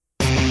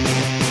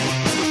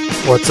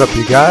What's up,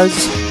 you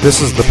guys?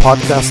 This is the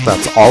podcast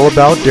that's all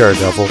about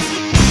Daredevil.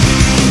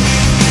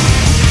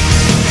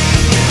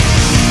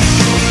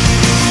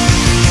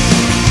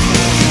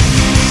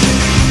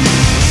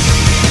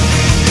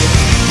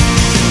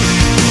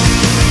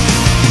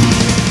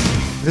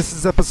 This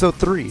is episode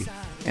 3,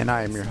 and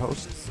I am your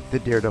host, the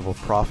Daredevil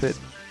Prophet.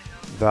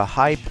 The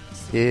hype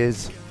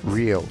is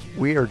real.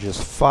 We are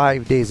just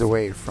 5 days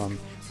away from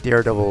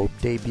Daredevil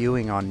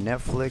debuting on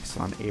Netflix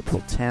on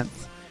April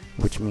 10th,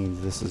 which means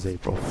this is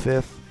April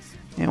 5th.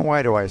 And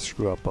why do I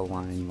screw up a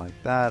line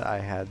like that? I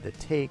had the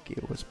take,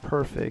 it was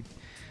perfect,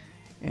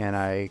 and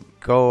I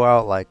go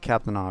out like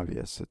Captain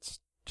Obvious. It's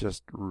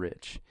just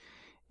rich.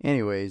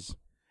 Anyways,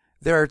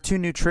 there are 2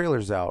 new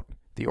trailers out.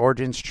 The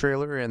Origins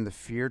trailer and the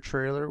Fear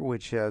trailer,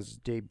 which has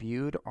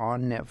debuted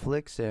on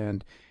Netflix,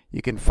 and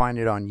you can find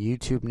it on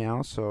YouTube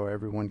now, so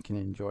everyone can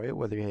enjoy it,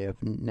 whether you have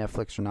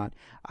Netflix or not.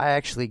 I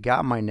actually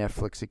got my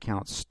Netflix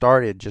account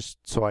started just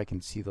so I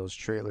can see those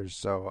trailers,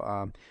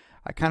 so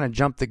I kind of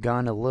jumped the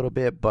gun a little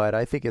bit, but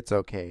I think it's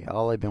okay.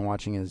 All I've been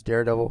watching is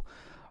Daredevil,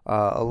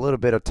 a little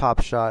bit of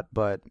Top Shot,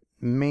 but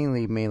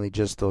mainly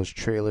just those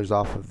trailers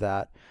off of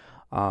that.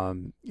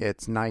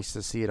 It's nice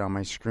to see it on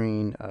my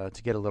screen,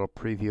 to get a little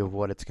preview of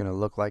what it's going to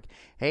look like.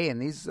 Hey,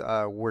 and these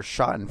were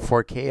shot in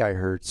 4K, I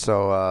heard.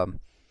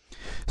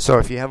 So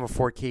if you have a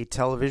 4K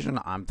television,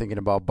 I'm thinking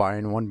about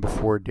buying one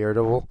before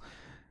Daredevil.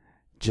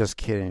 Just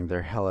kidding.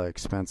 They're hella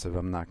expensive.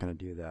 I'm not going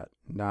to do that.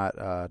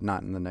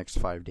 Not in the next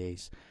 5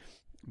 days.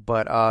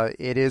 But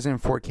it is in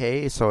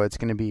 4K, so it's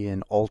going to be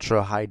in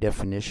ultra high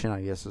definition,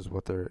 I guess is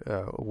what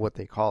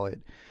they call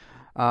it.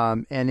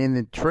 And in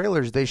the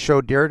trailers, they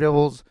show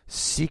Daredevil's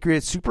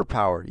secret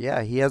superpower.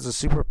 Yeah, he has a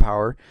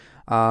superpower.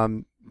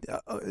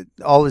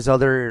 All his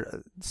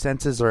other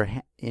senses are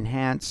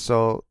enhanced,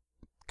 so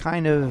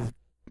kind of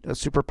a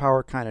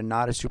superpower, kind of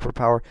not a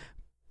superpower.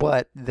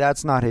 But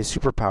that's not his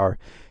superpower.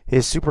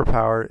 His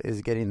superpower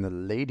is getting the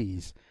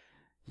ladies.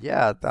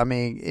 Yeah, I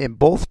mean, in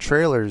both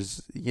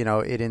trailers,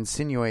 it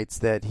insinuates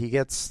that he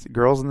gets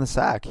girls in the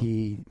sack.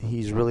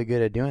 He's really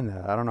good at doing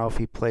that. I don't know if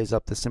he plays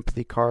up the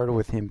sympathy card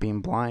with him being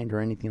blind or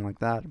anything like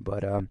that,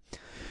 but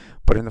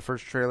in the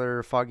first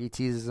trailer, Foggy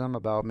teases him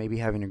about maybe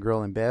having a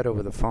girl in bed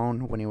over the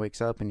phone when he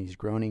wakes up, and he's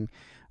groaning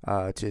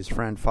to his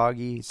friend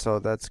Foggy, so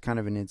that's kind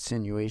of an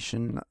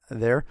insinuation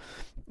there.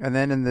 And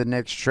then in the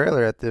next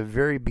trailer, at the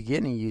very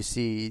beginning, you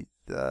see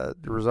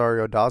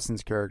Rosario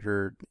Dawson's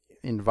character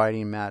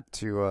inviting Matt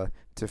to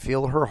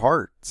feel her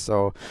heart.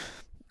 So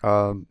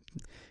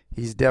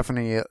he's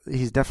definitely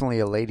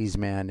a ladies'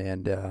 man,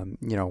 and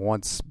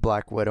once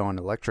Black Widow and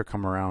Elektra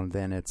come around,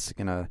 then it's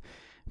gonna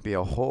be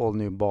a whole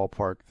new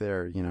ballpark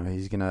there.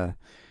 He's gonna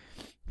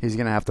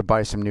have to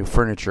buy some new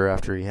furniture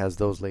after he has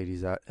those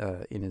ladies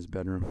in his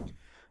bedroom.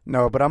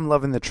 No, but I'm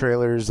loving the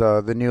trailers,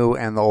 the new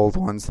and the old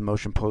ones, the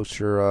motion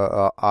poster,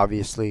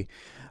 obviously.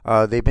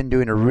 They've been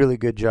doing a really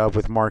good job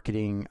with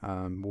marketing.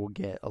 We'll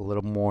get a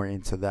little more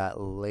into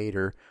that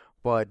later.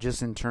 But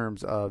just in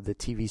terms of the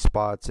TV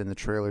spots and the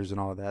trailers and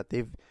all of that,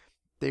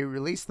 they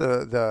released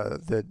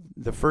the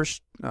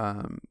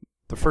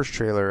first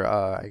trailer.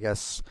 I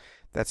guess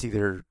that's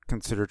either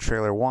considered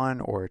trailer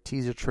 1 or a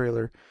teaser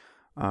trailer,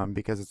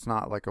 because it's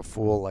not like a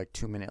full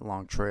 2-minute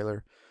long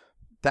trailer.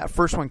 That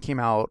first one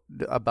came out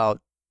about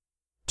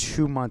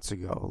 2 months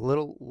ago, a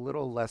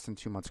little less than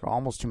 2 months ago,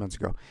 almost 2 months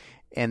ago.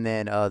 And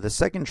then the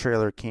second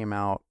trailer came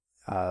out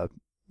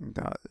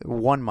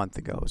 1 month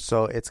ago.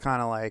 So it's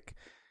kind of like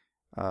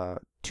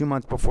 2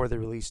 months before the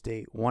release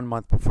date, 1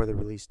 month before the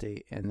release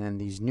date, and then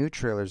these new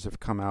trailers have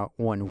come out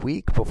 1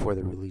 week before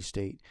the release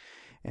date.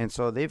 And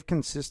so they've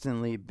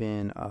consistently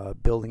been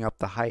building up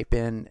the hype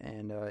and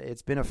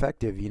it's been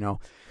effective.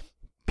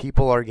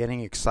 People are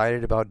getting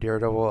excited about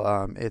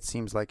Daredevil. It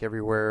seems like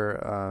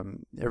everywhere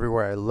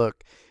I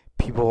look,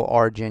 people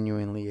are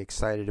genuinely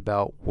excited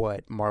about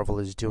what Marvel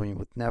is doing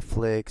with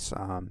Netflix,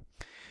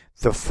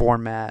 the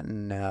format,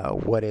 and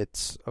what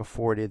it's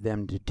afforded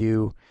them to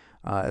do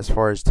as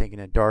far as taking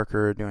it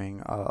darker,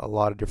 doing a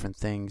lot of different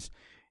things,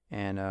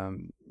 and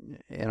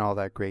all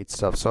that great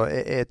stuff. So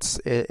it's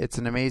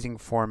an amazing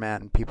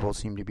format, and people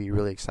seem to be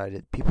really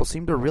excited. People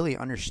seem to really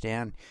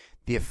understand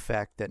the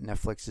effect that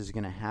Netflix is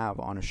going to have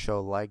on a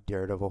show like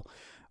Daredevil,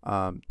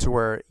 to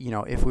where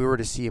if we were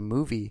to see a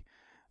movie,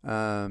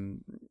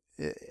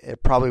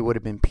 it probably would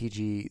have been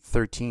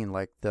PG-13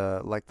 like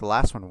the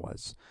last one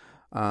was.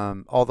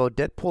 Although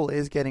Deadpool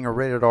is getting a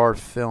rated R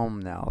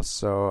film now,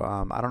 so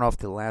I don't know if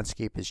the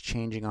landscape is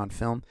changing on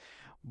film,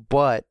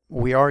 but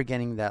we are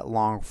getting that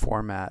long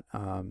format.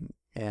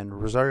 And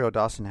Rosario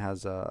Dawson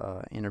has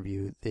a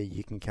interview that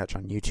you can catch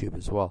on YouTube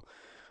as well,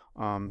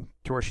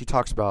 to where she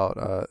talks about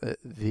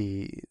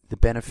the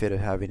benefit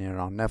of having it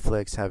on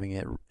Netflix, having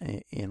it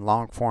in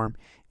long form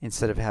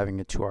instead of having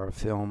a 2-hour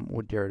film.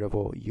 With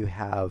Daredevil, you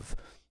have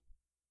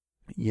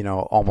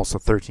almost a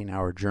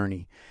 13-hour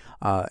journey,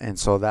 and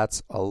so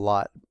that's a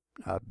lot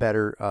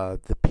better.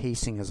 The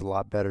pacing is a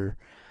lot better,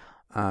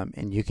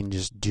 and you can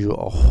just do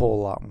a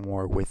whole lot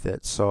more with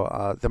it.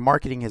 So the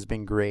marketing has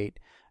been great.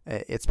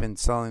 It's been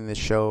selling the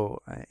show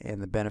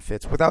and the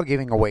benefits without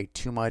giving away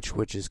too much,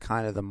 which is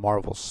kind of the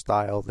Marvel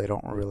style. They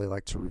don't really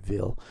like to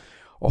reveal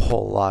a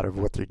whole lot of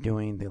what they're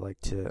doing. They like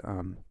to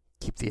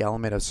keep the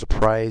element of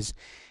surprise.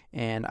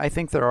 And I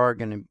think there are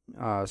going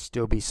to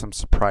still be some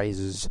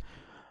surprises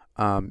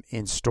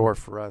in store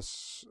for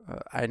us.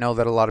 I know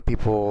that a lot of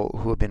people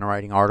who have been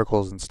writing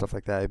articles and stuff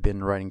like that have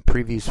been writing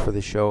previews for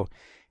the show,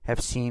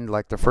 have seen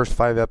like the first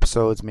 5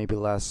 episodes, maybe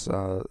less,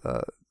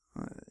 around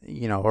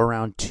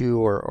 2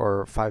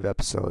 or 5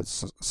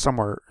 episodes,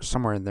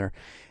 somewhere in there.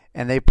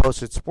 And they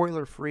posted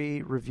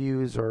spoiler-free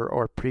reviews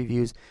or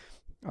previews.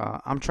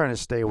 I'm trying to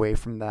stay away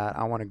from that.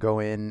 I want to go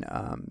in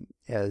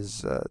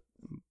as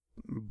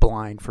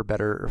blind, for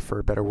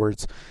better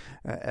words,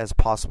 as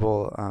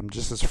possible,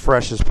 just as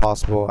fresh as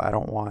possible. I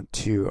don't want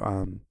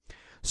to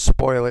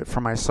spoil it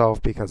for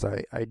myself, because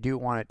I do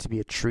want it to be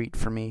a treat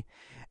for me,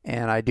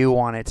 and I do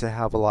want it to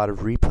have a lot of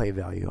replay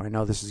value. I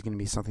know this is going to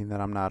be something that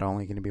I'm not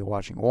only going to be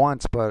watching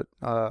once, but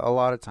a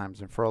lot of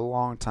times and for a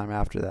long time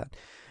after that.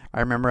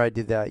 I remember I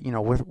did that,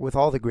 with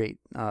all the great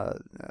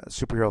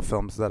superhero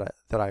films that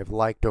I've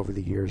liked over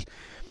the years.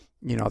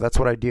 That's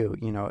what I do.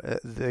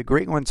 The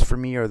great ones for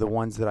me are the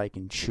ones that I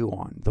can chew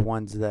on, the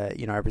ones that,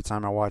 every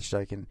time I watch it,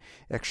 I can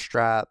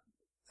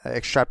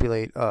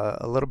extrapolate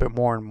a little bit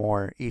more and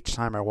more. Each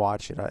time I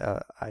watch it,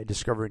 I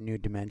discover a new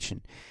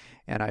dimension,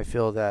 and I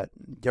feel that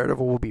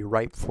Daredevil will be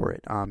ripe for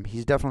it.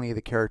 He's definitely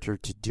the character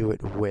to do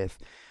it with,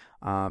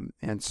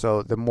 and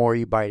so the more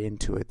you bite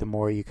into it, the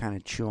more you kind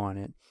of chew on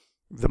it,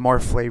 the more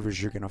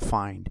flavors you're going to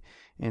find.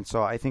 And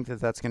so I think that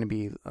that's going to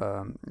be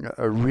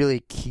a really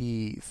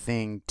key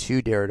thing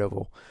to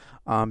Daredevil,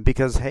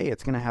 because, hey,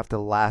 it's going to have to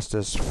last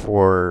us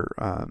for,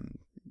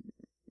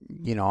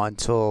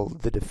 until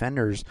the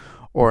Defenders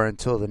or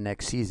until the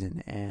next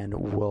season. And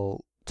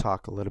we'll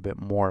talk a little bit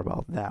more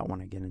about that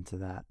when I get into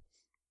that.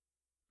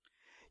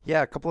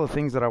 Yeah, a couple of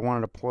things that I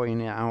wanted to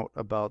point out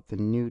about the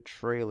new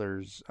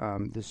trailers.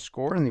 The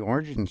score in the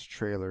Origins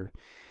trailer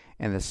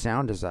and the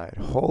sound design.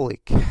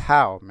 Holy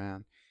cow,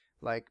 man.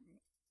 Like,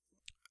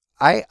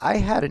 I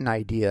had an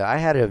idea. I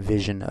had a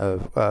vision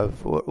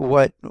of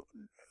what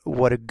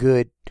a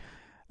good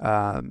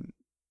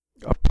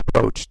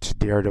approach to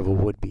Daredevil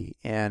would be.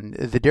 And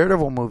the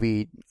Daredevil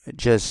movie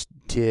just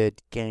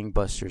did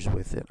gangbusters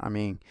with it. I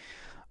mean,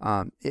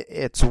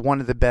 it's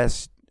one of the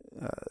best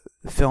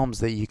films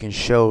that you can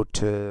show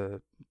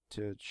to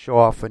show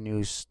off a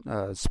new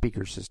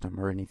speaker system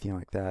or anything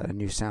like that, a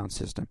new sound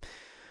system.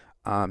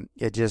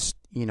 It just,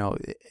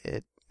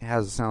 it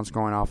has the sounds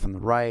going off on the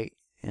right,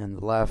 in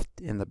the left,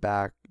 in the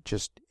back,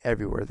 just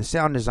everywhere. The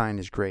sound design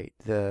is great.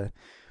 The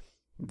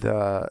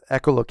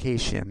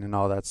echolocation and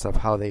all that stuff,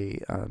 how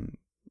they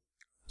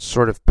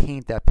sort of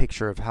paint that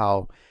picture of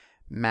how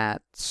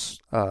Matt's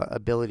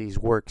abilities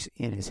works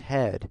in his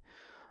head.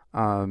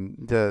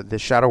 The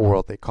Shadow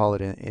World, they call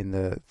it in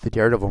the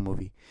Daredevil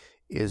movie,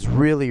 is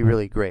really,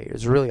 really great.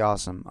 It's really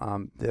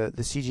awesome. The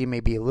CG may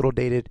be a little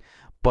dated,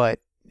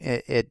 but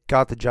it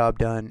got the job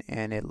done,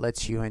 and it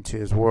lets you into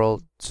his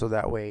world, so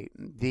that way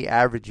the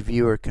average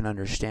viewer can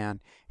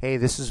understand, hey,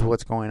 this is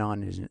what's going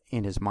on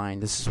in his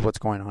mind, this is what's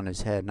going on in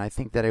his head. And I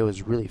think that it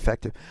was really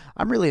effective.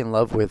 I'm really in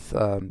love with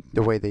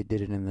the way they did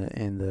it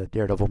in the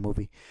Daredevil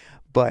movie.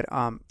 But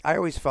I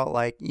always felt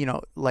like,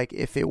 like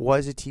if it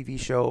was a TV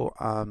show,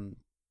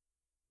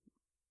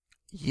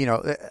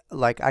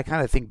 like I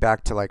kind of think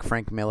back to like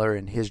Frank Miller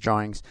and his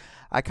drawings.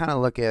 I kind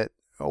of look at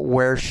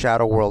where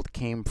Shadow World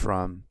came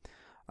from.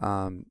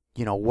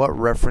 What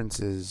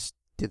references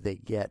did they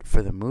get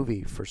for the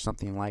movie for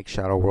something like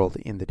Shadow World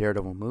in the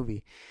Daredevil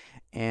movie?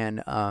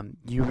 And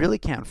you really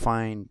can't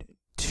find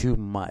too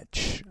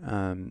much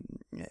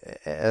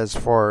as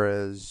far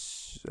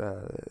as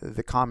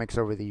the comics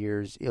over the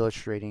years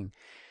illustrating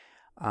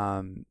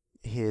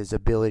his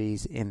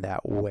abilities in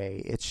that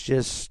way. It's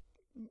just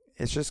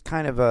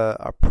kind of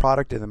a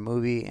product of the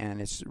movie,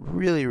 and it's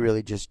really,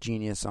 really just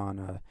genius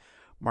on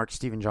Mark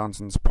Steven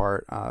Johnson's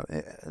part.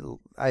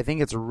 I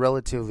think it's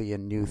relatively a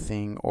new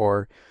thing,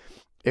 or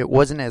it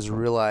wasn't as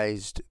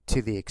realized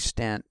to the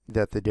extent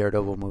that the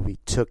Daredevil movie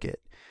took it.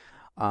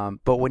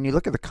 But when you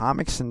look at the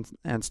comics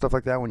and stuff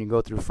like that, when you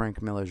go through Frank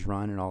Miller's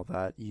run and all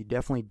that, you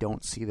definitely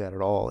don't see that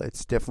at all.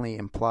 It's definitely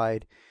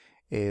implied.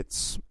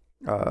 It's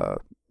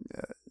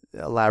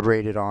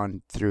elaborated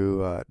on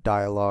through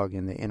dialogue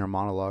and the inner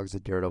monologues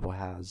that Daredevil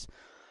has.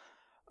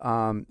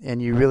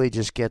 And you really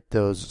just get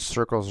those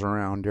circles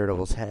around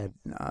Daredevil's head.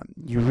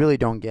 You really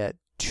don't get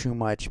too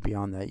much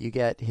beyond that. You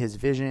get his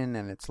vision,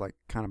 and it's like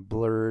kind of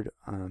blurred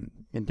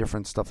and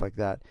different stuff like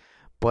that.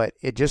 But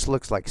it just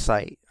looks like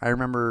sight. I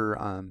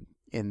remember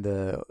in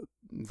the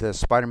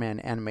Spider-Man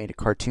animated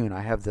cartoon,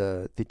 I have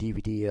the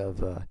DVD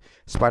of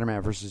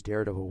Spider-Man versus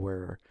Daredevil,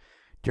 where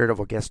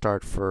Daredevil guest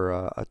starred for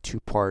a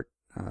 2-part.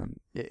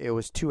 It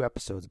was 2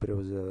 episodes, but it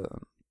was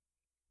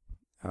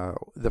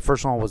the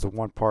first one was a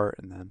 1-part,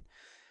 and then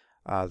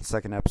the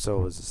second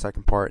episode was the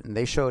second part, and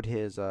they showed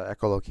his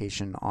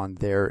echolocation on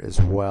there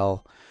as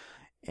well.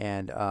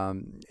 And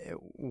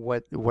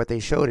what they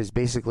showed is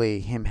basically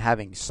him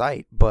having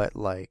sight, but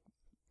like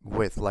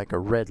with like a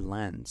red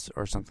lens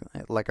or something,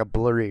 like a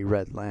blurry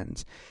red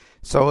lens.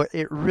 So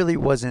it really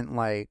wasn't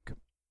like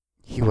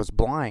he was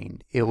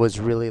blind. It was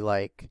really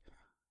like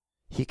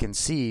he can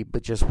see,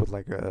 but just with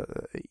like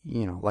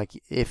like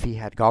if he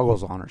had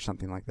goggles on or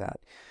something like that,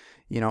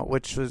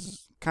 which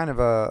was kind of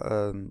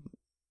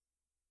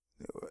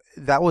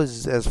that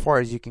was as far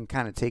as you can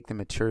kind of take the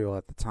material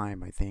at the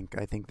time. I think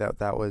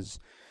that was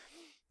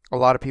a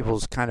lot of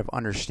people's kind of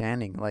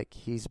understanding. Like,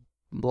 he's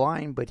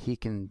blind, but he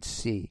can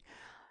see.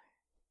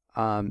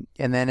 And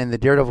then in the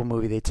Daredevil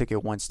movie, they took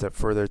it one step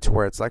further to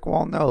where it's like,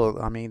 well, no,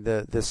 I mean,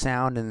 the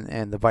sound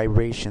and the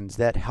vibrations,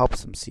 that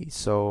helps him see.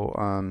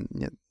 So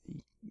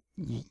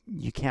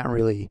you can't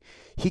really,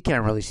 he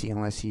can't really see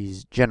unless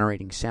he's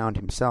generating sound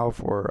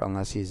himself, or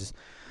unless he's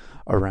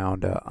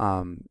around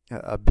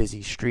a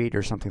busy street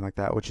or something like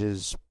that, which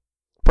is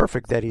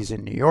perfect that he's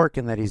in New York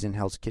and that he's in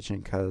Hell's Kitchen,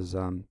 because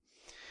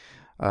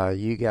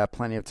you got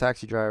plenty of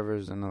taxi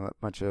drivers and a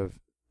bunch of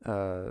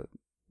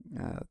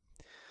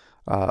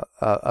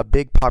a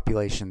big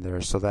population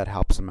there, so that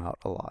helps them out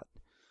a lot.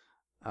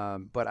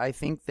 But I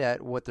think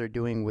that what they're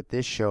doing with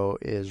this show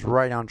is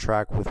right on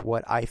track with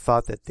what I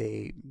thought that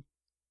they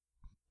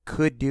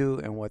could do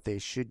and what they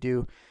should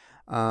do,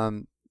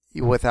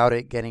 without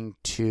it getting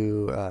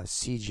too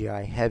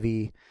CGI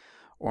heavy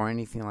or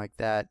anything like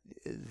that.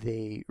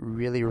 They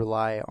really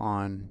rely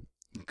on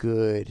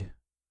good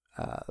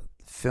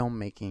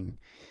filmmaking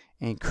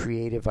and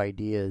creative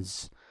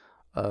ideas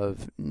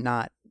of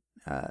not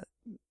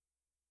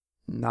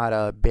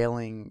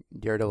bailing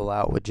Daredevil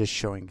out with just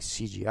showing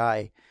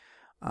CGI,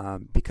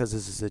 because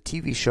this is a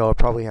TV show. It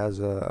probably has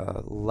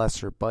a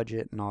lesser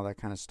budget and all that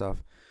kind of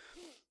stuff.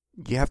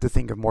 You have to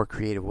think of more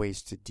creative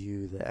ways to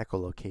do the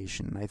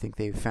echolocation. I think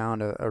they've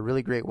found a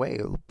really great way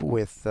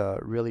with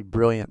really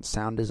brilliant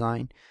sound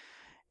design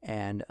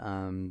and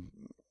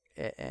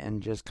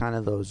just kind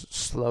of those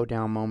slow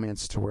down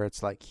moments to where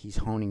it's like he's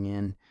honing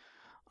in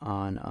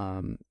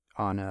on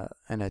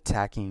an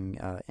attacking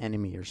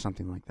enemy or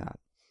something like that.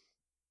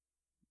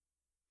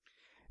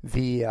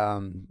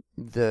 The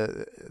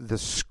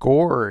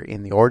score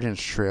in the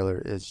Origins trailer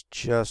is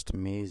just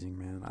amazing,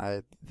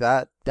 man.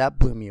 That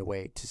blew me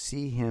away to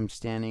see him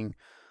standing,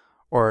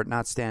 or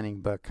not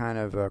standing, but kind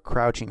of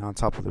crouching on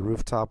top of the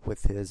rooftop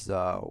with his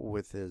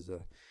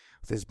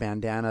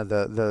bandana,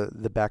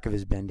 the back of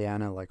his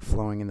bandana like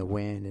flowing in the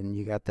wind, and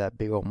you got that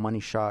big old money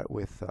shot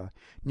with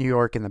New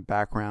York in the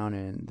background,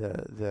 and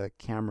the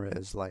camera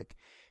is like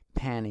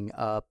panning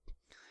up.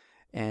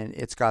 And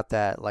it's got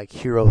that like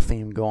hero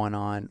theme going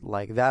on.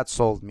 Like, that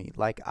sold me.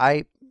 Like,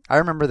 I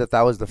remember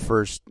that was the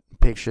first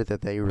picture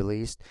that they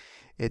released.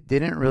 It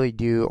didn't really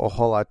do a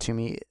whole lot to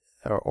me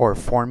or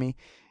for me.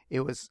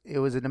 It was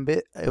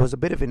a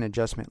bit of an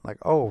adjustment. Like,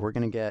 oh, we're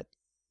gonna get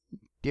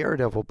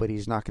Daredevil, but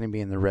he's not gonna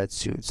be in the red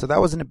suit. So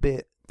that was a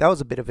bit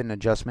of an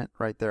adjustment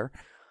right there.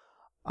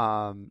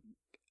 And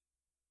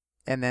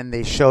then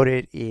they showed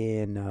it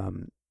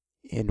in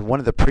one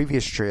of the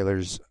previous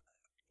trailers,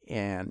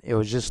 and it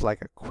was just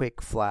like a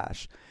quick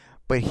flash.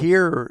 But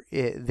here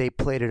they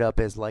played it up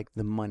as like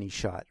the money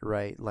shot,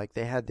 right? Like,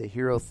 they had the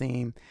hero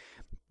theme,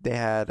 they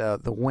had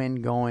the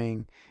wind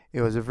going.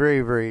 It was a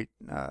very, very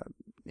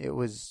it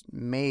was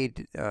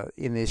made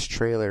in this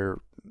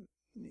trailer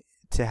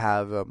to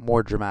have a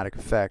more dramatic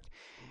effect,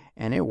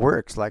 and it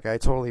works. Like, I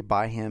totally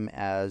buy him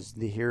as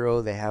the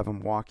hero. They have him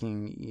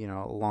walking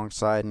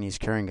alongside, and he's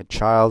carrying a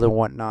child and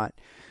whatnot.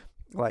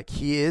 Like,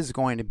 he is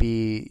going to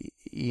be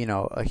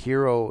a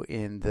hero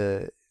in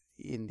the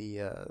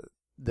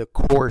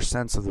core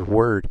sense of the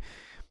word.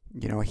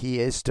 He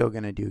is still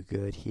going to do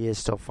good. He is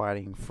still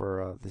fighting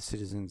for the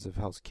citizens of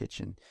Hell's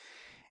Kitchen.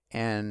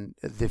 And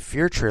the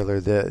Fear trailer,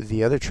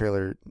 the other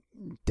trailer,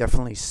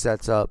 definitely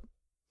sets up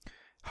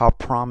how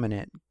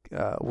prominent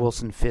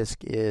Wilson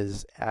Fisk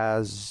is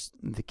as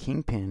the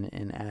Kingpin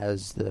and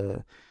as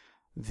the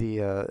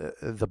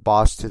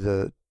boss to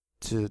the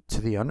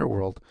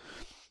underworld,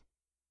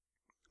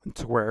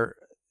 to where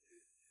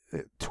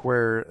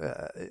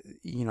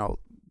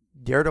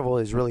Daredevil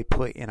is really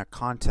put in a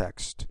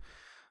context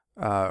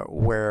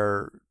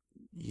where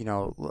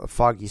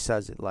Foggy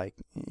says it like,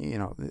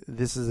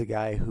 this is a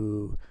guy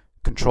who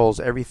controls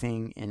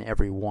everything and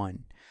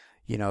everyone.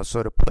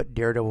 So to put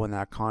Daredevil in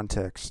that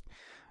context,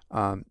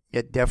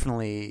 it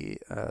definitely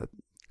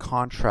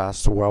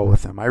contrasts well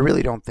with him. I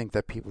really don't think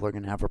that people are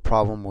going to have a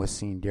problem with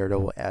seeing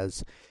Daredevil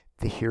as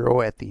the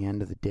hero at the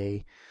end of the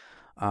day.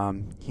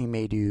 He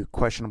may do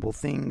questionable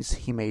things.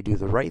 He may do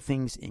the right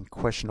things in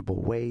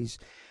questionable ways.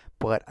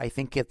 But I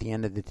think at the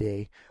end of the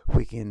day,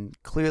 we can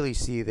clearly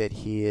see that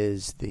he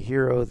is the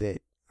hero,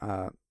 that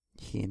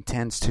he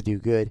intends to do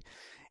good,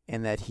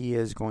 and that he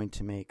is going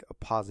to make a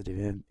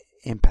positive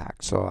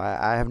impact. So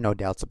I have no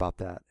doubts about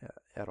that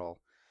at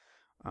all.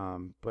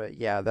 But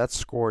yeah, that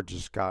score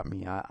just got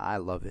me. I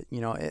love it.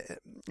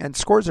 And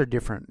scores are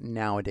different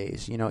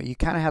nowadays. You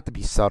kind of have to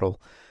be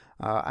subtle.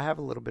 I have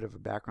a little bit of a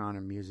background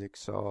in music,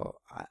 so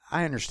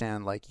I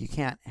understand. Like, you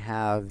can't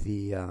have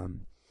the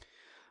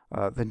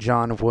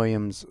John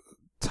Williams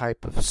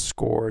type of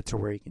score to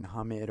where you can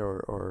hum it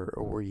or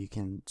where you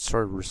can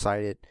sort of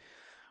recite it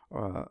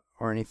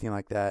or anything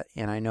like that.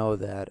 And I know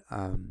that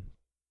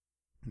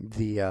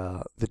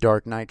the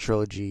Dark Knight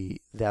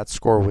trilogy, that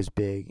score was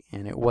big,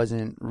 and it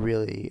wasn't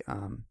really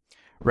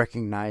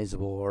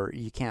recognizable, or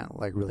you can't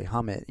like really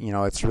hum it.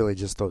 It's really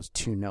just those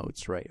two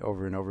notes, right,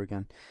 over and over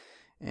again.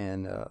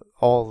 And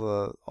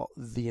all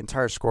the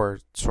entire score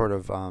sort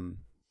of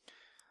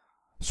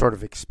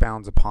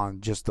expounds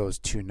upon just those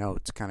two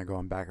notes, kind of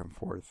going back and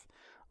forth.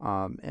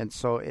 And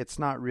so it's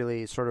not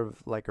really sort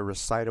of like a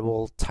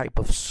recitable type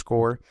of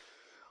score,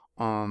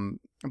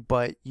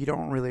 but you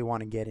don't really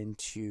want to get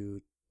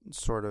into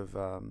sort of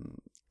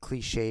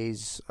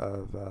cliches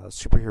of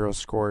superhero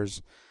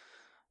scores.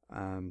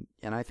 And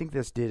I think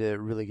this did a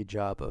really good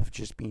job of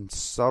just being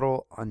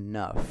subtle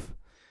enough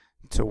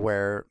to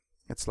where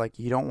it's like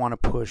you don't want to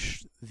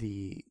push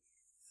the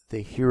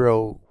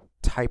hero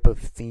type of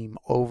theme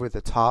over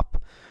the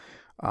top,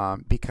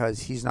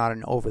 because he's not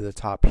an over the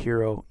top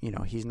hero.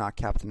 He's not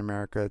Captain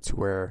America to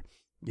where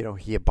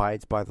he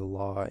abides by the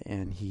law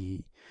and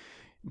he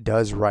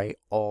does right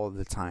all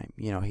the time.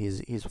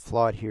 He's a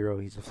flawed hero.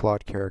 He's a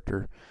flawed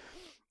character,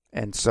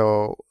 and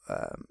so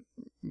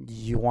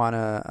you want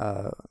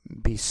to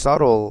be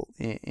subtle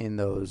in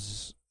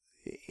those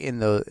in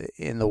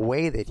the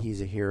way that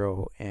he's a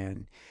hero,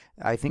 and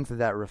I think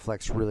that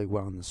reflects really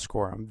well in the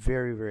score. I'm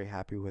very, very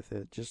happy with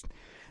it. Just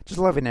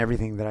loving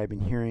everything that I've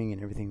been hearing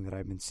and everything that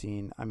I've been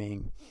seeing. I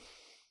mean,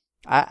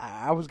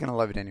 I was gonna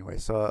love it anyway,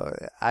 so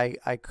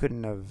I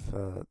couldn't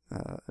have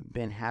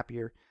been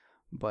happier.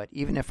 But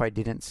even if I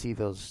didn't see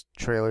those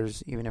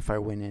trailers, even if I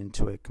went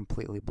into it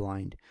completely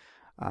blind,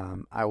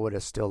 I would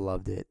have still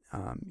loved it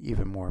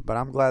even more. But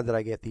I'm glad that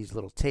I get these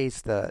little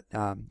tastes that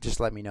just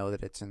let me know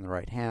that it's in the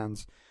right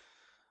hands.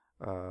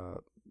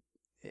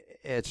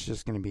 It's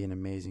just going to be an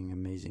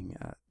amazing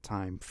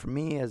time for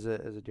me as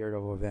a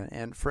Daredevil event,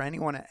 and for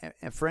anyone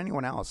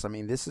else. I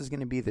mean, this is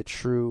going to be the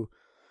true,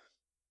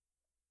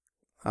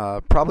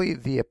 probably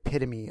the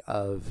epitome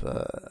of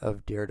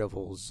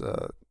Daredevil's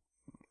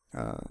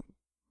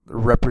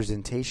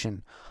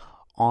representation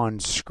on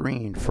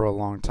screen for a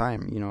long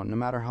time. No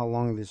matter how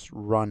long this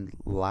run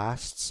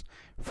lasts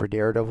for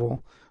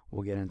Daredevil,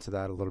 we'll get into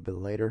that a little bit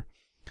later.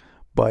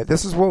 But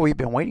this is what we've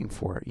been waiting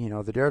for.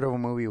 The Daredevil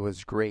movie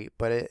was great,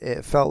 but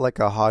it felt like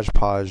a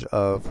hodgepodge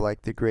of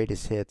like the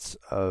greatest hits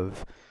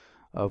of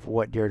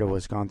what Daredevil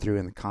has gone through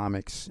in the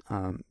comics.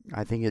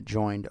 I think it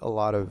joined a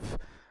lot of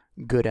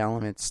good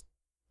elements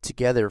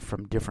together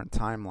from different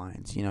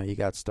timelines. You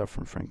got stuff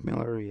from Frank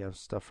Miller, you have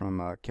stuff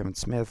from Kevin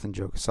Smith and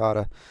Joe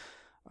Quesada.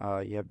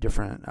 You have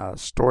different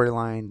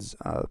storylines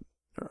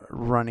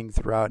running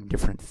throughout,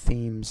 different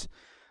themes.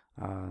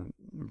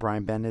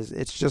 Brian Bendis.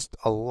 It's just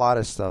a lot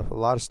of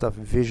stuff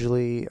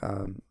visually,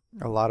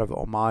 a lot of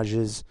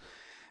homages.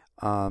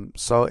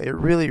 So it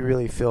really,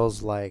 really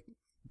feels like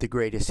the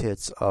greatest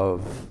hits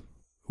of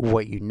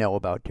what you know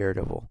about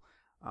Daredevil.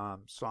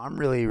 So I'm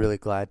really, really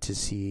glad to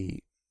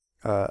see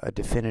a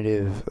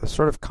definitive, a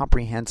sort of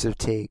comprehensive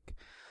take,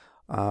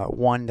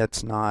 one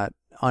that's not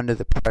under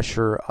the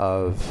pressure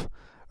of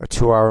a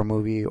 2-hour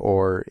movie,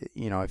 or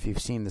if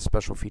you've seen the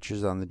special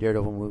features on the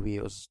Daredevil movie,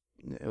 it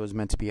was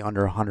meant to be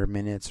under 100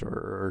 minutes,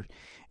 or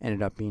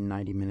ended up being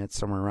 90 minutes,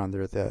 somewhere around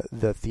there,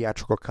 the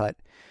theatrical cut.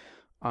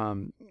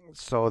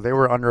 So they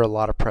were under a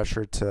lot of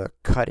pressure to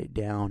cut it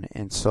down,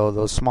 and so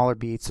those smaller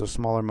beats, those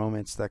smaller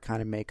moments that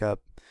kind of make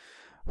up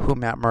who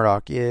Matt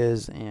Murdock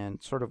is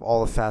and sort of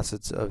all the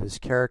facets of his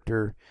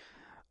character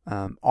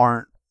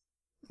aren't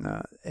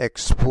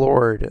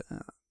explored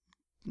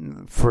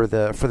for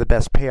the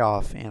best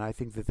payoff. And I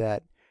think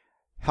that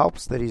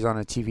helps that he's on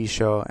a TV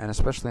show, and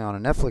especially on a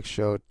Netflix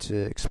show,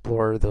 to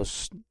explore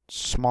those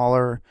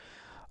smaller,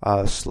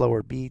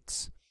 slower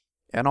beats,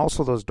 and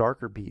also those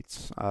darker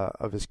beats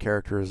of his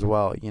character as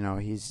well.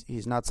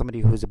 He's not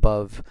somebody who's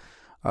above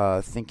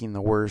thinking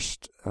the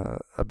worst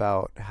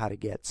about how to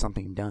get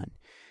something done.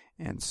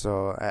 And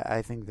so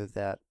I think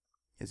that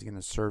is going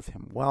to serve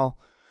him well.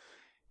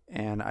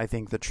 And I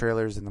think the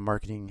trailers and the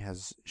marketing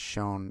has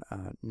shown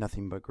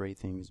nothing but great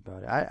things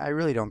about it. I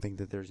really don't think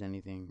that there's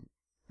anything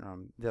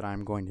that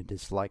I'm going to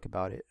dislike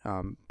about it.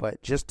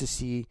 But just to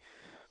see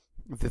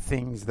the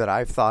things that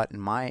I've thought in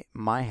my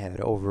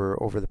head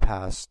over the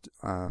past,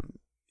 what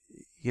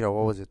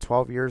was it,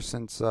 12 years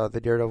since the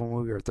Daredevil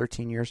movie, or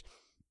 13 years?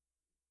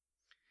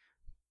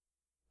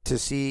 To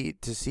see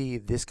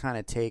this kind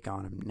of take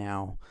on him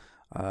now,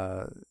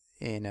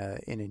 in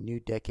a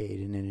new decade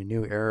and in a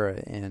new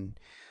era, and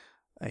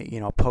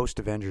post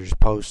Avengers,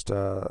 post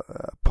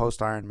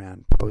Iron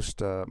Man,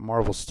 post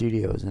Marvel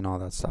Studios, and all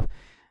that stuff.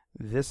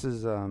 This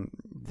is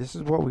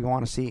what we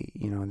want to see.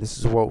 This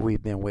is what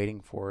we've been waiting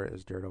for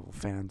as Daredevil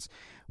fans.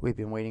 We've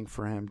been waiting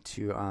for him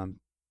to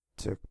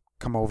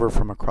come over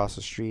from across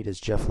the street, as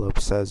Jeff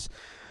Lopes says.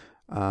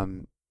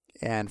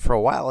 And for a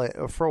while,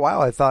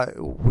 I thought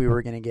we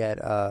were going to get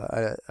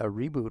a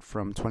reboot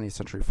from 20th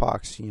Century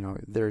Fox.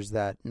 There's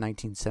that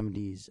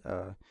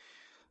 1970s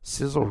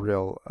sizzle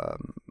reel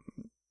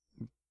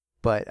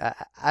but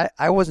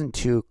I wasn't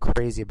too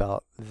crazy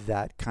about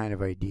that kind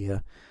of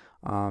idea.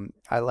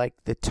 I like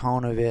the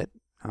tone of it.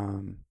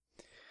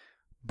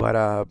 But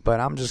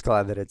I'm just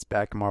glad that it's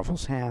back in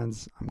Marvel's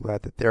hands. I'm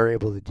glad that they're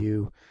able to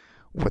do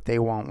what they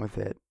want with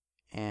it,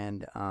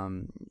 and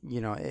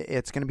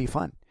it's going to be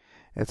fun.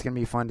 It's going to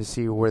be fun to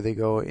see where they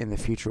go in the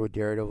future with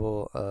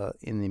Daredevil,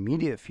 in the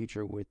immediate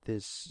future with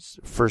this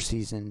first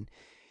season,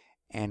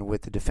 and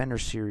with the Defender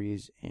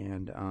series,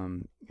 and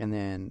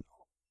then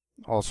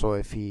also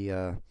if he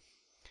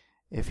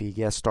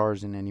guest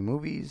stars in any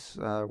movies.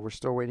 We're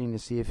still waiting to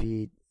see if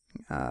he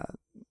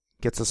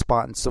gets a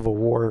spot in Civil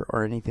War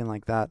or anything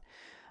like that.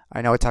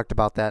 I know I talked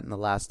about that in the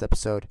last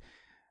episode.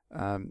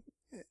 In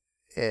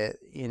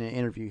an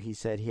interview, he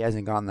said he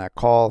hasn't gotten that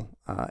call,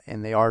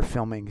 and they are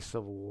filming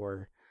Civil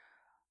War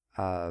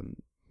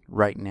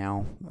right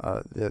now.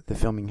 The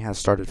filming has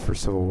started for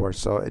Civil War,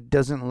 so it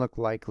doesn't look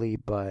likely,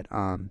 but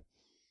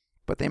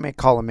they may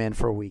call him in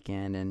for a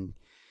weekend, and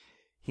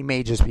he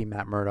may just be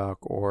Matt Murdock,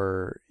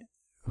 or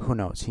who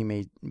knows, he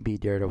may be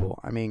Daredevil.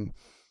 I mean,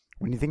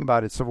 when you think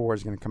about it, Civil War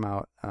is going to come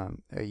out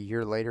a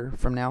year later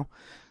from now,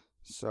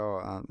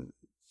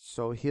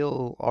 so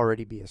he'll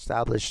already be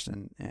established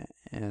and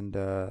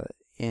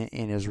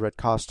in his red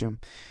costume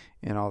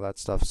and all that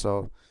stuff.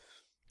 So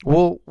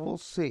we'll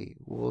see.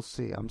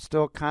 I'm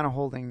still kind of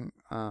holding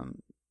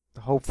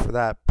hope for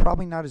that.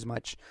 Probably not as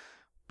much,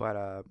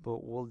 but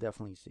we'll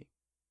definitely see.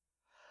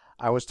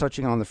 I was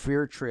touching on the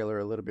Fear trailer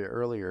a little bit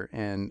earlier,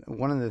 and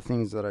one of the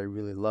things that I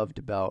really loved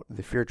about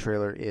the Fear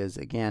trailer is,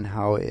 again,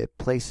 how it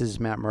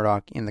places Matt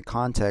Murdock in the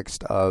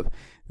context of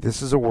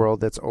this is a world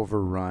that's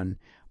overrun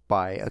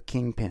by a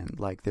kingpin.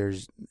 Like,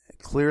 there's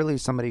clearly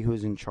somebody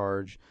who's in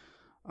charge,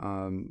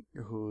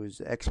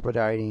 who's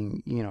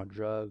expediting,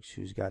 drugs,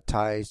 who's got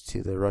ties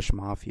to the Russian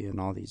mafia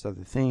and all these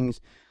other things,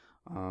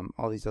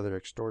 all these other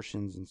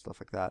extortions and stuff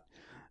like that.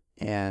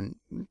 And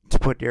to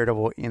put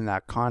Daredevil in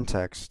that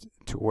context,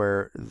 to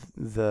where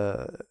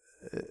the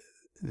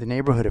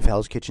neighborhood of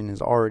Hell's Kitchen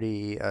is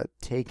already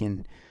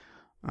taken,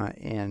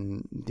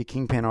 and the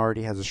Kingpin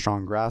already has a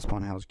strong grasp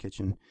on Hell's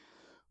Kitchen,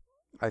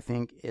 I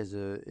think is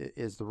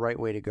the right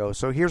way to go.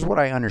 So here's what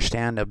I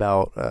understand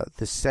about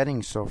the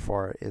setting so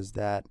far, is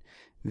that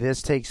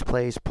this takes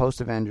place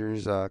post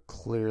Avengers.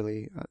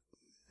 Clearly,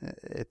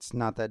 it's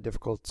not that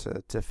difficult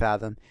to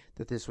fathom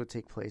that this would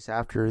take place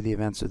after the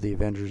events of the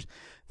Avengers.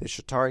 The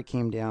Chitauri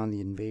came down,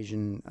 the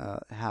invasion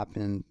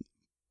happened.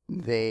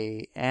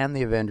 They and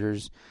the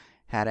Avengers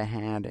had a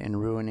hand in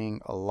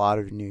ruining a lot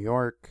of New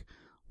York.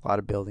 A lot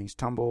of buildings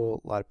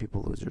tumble. A lot of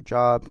people lose their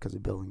job because the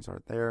buildings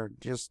aren't there.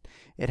 Just,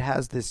 it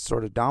has this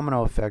sort of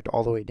domino effect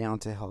all the way down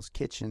to Hell's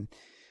Kitchen.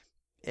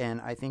 And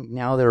I think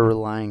now they're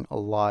relying a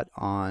lot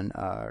on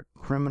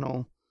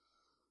criminal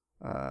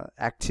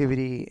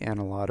activity and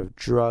a lot of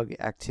drug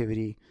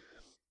activity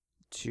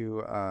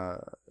to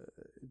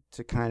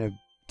kind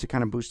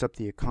of boost up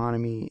the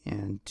economy,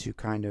 and to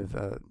kind of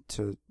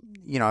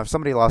if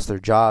somebody lost their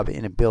job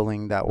in a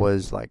building that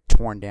was like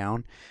torn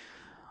down,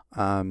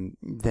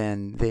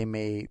 then they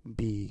may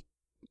be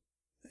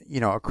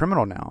a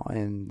criminal now,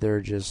 and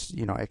they're just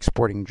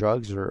exporting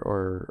drugs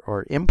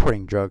or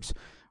importing drugs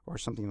or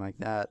something like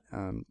that,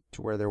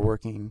 to where they're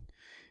working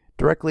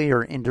directly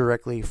or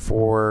indirectly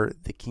for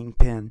the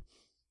Kingpin,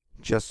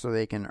 just so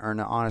they can earn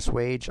an honest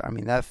wage. I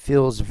mean, that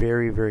feels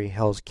very, very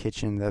Hell's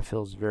Kitchen. That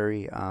feels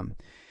very,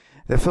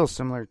 that feels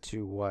similar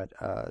to what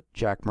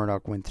Jack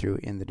Murdock went through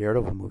in the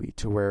Daredevil movie,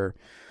 to where,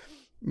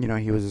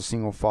 he was a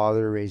single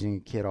father raising a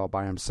kid all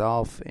by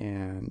himself,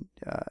 and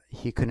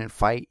he couldn't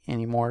fight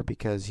anymore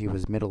because he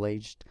was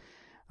middle-aged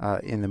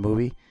in the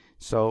movie.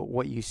 So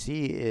what you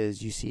see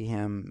is, you see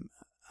him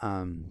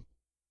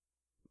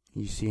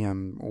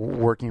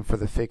working for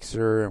the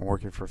Fixer and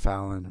working for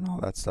Fallon and all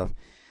that stuff.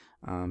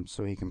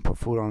 So he can put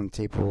food on the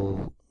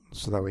table,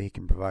 so that way he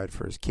can provide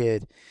for his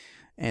kid.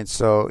 And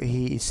so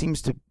he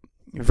seems to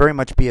very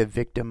much be a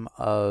victim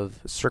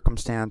of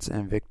circumstance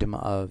and victim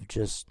of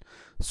just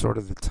sort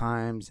of the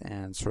times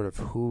and sort of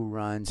who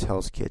runs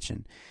Hell's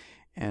Kitchen.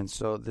 And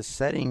so the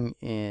setting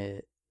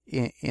in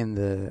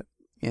the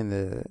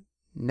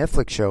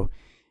Netflix show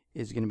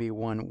is going to be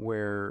one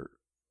where,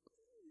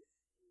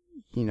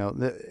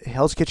 the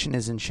Hell's Kitchen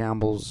is in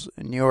shambles.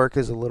 New York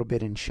is a little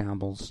bit in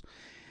shambles.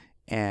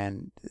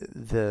 And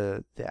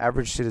the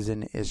average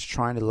citizen is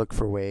trying to look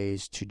for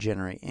ways to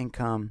generate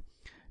income,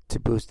 to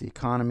boost the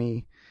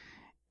economy.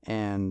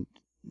 And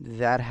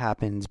that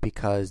happens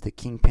because the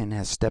Kingpin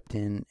has stepped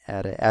in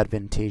at an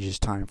advantageous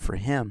time for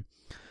him,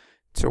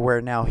 to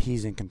where now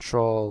he's in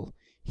control.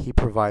 He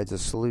provides a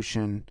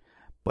solution,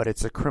 but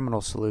it's a criminal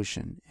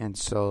solution. And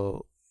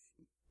so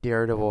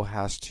Daredevil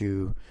has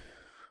to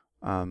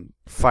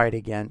fight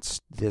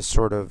against this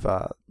sort of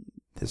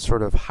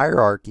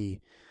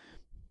hierarchy,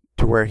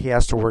 to where he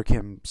has to work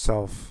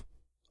himself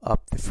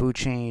up the food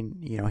chain.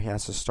 He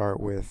has to start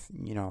with,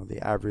 the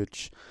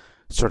average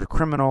sort of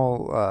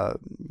criminal,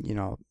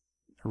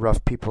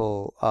 rough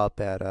people up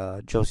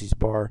at Josie's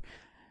bar,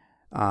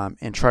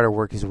 and try to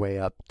work his way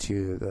up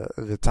to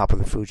the top of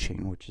the food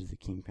chain, which is the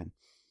Kingpin.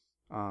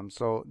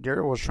 So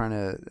Daredevil's trying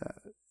to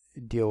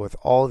deal with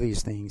all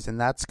these things, and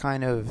that's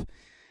kind of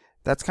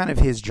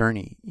his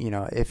journey.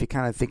 If you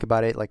kind of think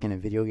about it like in a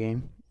video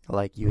game,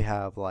 like you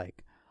have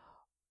like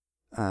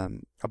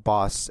a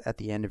boss at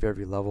the end of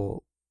every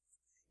level,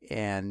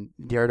 and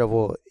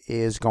Daredevil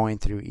is going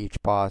through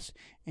each boss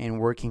and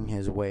working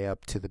his way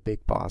up to the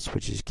big boss,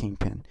 which is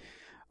Kingpin.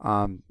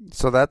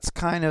 So that's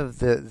kind of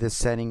the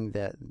setting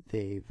that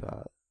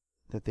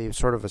they've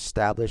sort of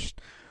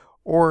established,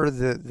 or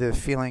the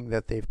feeling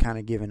that they've kind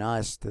of given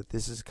us, that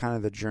this is kind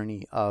of the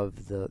journey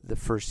of the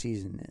first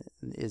season,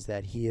 is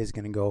that he is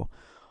going to go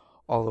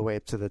all the way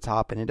up to the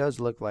top. And it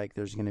does look like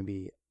there's going to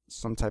be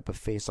some type of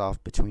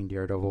face-off between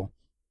Daredevil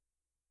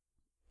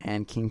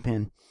and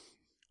Kingpin.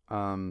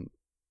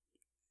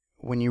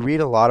 When you read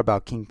a lot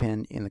about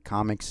Kingpin in the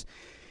comics,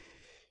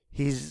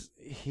 he's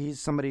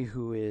somebody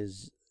who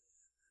is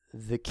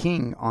the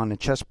king on a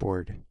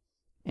chessboard,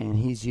 and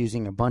he's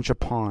using a bunch of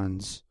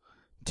pawns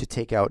to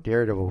take out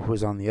Daredevil,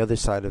 who's on the other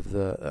side of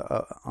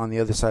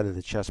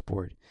the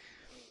chessboard.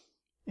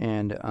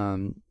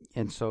 And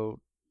so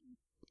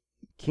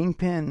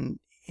Kingpin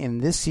in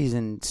this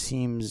season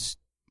seems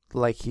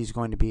like he's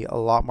going to be a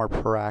lot more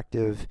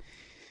proactive.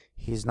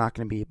 He's not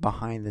going to be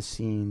behind the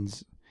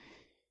scenes.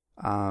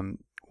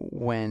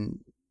 When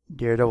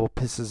Daredevil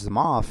pisses him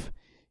off,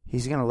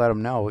 he's going to let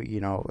him know,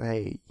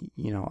 hey,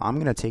 I'm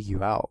going to take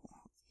you out,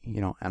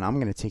 and I'm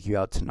going to take you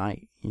out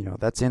tonight.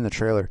 That's in the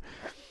trailer.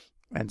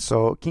 And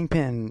so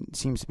Kingpin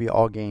seems to be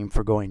all game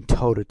for going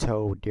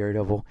toe-to-toe with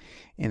Daredevil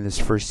in this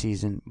first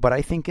season. But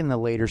I think in the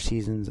later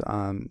seasons,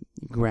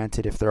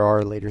 granted, if there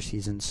are later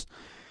seasons,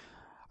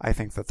 I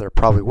think that there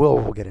probably will.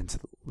 We'll get into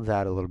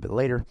that a little bit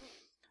later.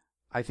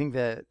 I think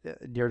that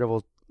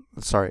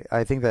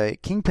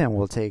Kingpin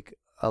will take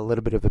a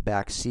little bit of a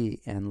back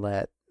seat and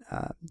let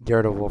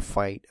Daredevil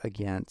fight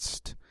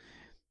against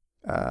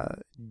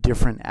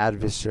different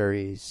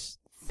adversaries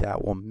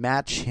that will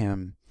match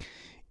him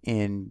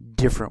in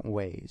different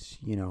ways.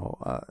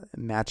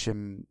 Match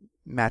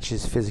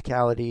his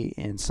physicality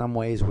in some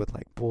ways with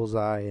like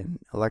Bullseye and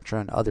Elektra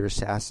and other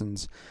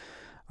assassins,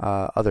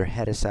 other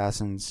head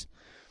assassins,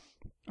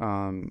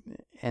 and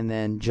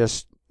then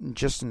just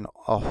in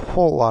a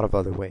whole lot of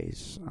other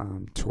ways,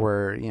 to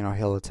where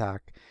he'll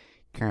attack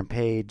Karen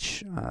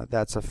Page.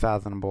 That's a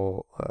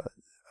fathomable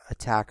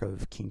attack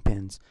of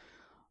Kingpin's,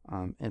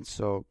 and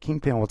so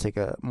Kingpin will take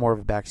more of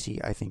a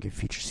backseat, I think, in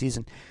future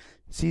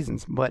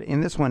seasons. But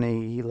in this one,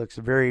 he looks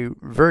very,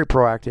 very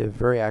proactive,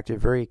 very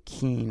active, very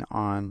keen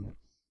on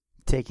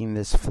taking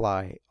this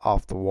fly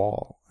off the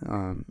wall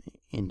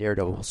in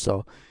Daredevil.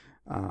 So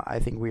I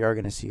think we are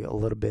going to see a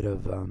little bit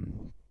of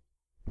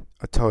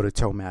a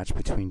toe-to-toe match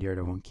between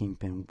Daredevil and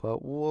Kingpin,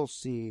 but we'll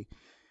see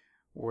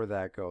where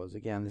that goes.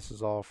 Again, this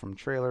is all from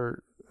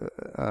trailer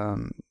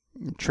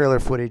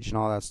footage and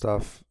all that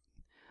stuff.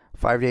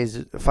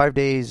 5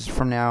 days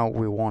from now,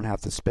 we won't have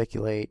to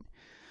speculate.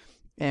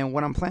 And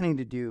what I'm planning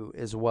to do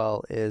as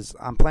well is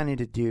I'm planning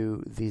to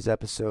do these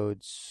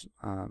episodes,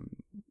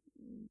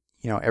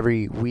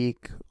 every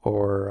week,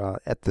 or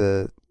at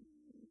the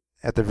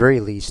very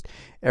least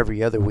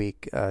every other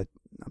week. I'm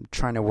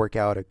trying to work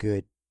out a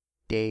good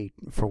day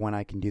for when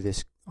I can do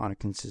this on a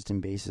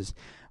consistent basis.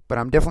 But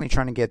I'm definitely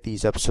trying to get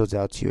these episodes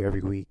out to you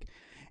every week.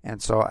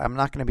 And so I'm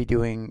not going to be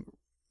doing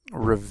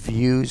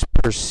reviews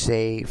per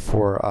se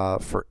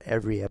for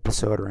every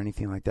episode or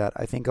anything like that.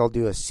 I think I'll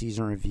do a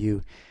season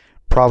review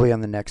probably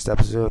on the next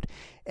episode.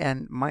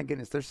 And my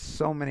goodness, there's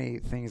so many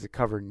things to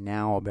cover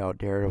now about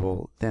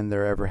Daredevil than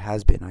there ever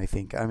has been, I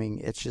think. I mean,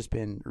 it's just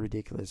been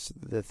ridiculous,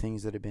 the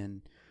things that have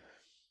been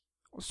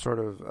sort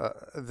of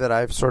that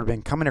I've sort of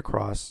been coming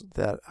across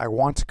that I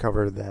want to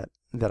cover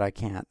that I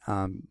can't.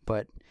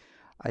 But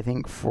I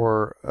think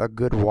for a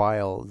good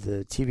while,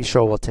 the TV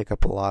show will take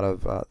up a lot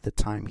of the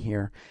time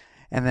here.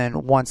 And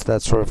then once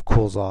that sort of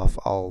cools off,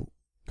 I'll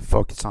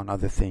focus on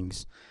other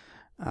things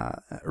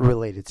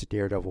related to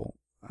Daredevil.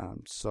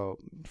 So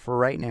for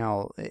right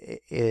now,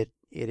 it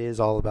is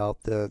all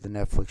about the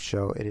Netflix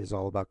show. It is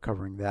all about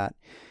covering that,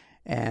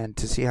 and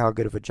to see how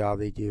good of a job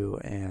they do.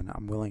 And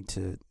I'm willing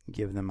to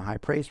give them high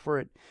praise for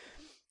it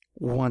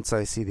once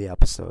I see the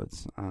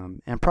episodes,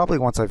 and probably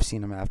once I've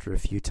seen them after a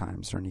few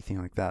times or anything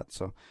like that.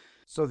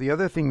 So the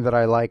other thing that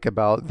I like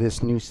about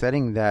this new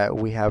setting that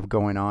we have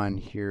going on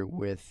here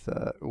with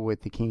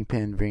the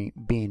Kingpin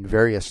being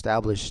very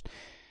established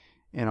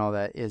and all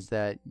that is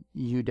that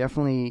you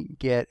definitely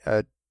get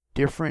a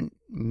different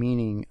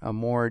meaning, a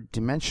more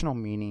dimensional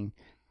meaning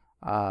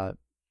to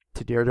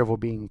Daredevil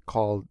being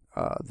called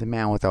the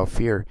Man Without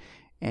Fear.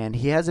 And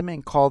he hasn't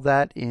been called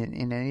that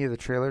in any of the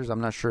trailers.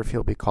 I'm not sure if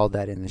he'll be called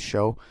that in the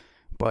show.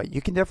 But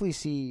you can definitely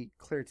see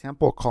Claire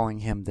Temple calling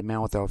him the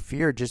Man Without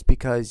Fear just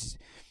because,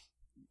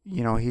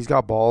 he's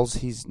got balls.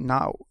 He's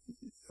not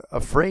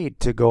afraid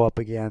to go up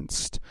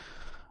against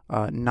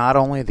not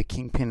only the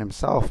Kingpin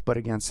himself, but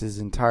against his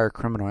entire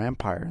criminal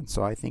empire. And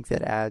so I think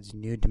that adds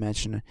new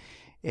dimension.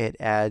 It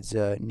adds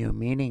new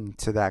meaning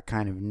to that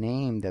kind of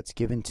name that's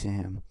given to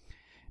him,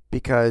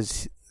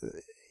 because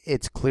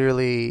it's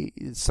clearly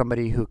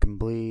somebody who can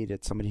bleed.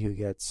 It's somebody who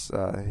gets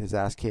his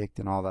ass kicked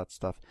and all that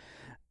stuff,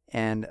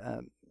 and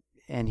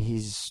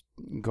he's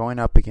going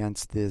up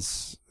against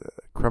this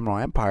criminal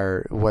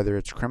empire, whether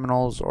it's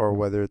criminals or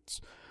whether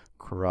it's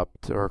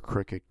corrupt or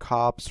crooked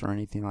cops or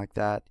anything like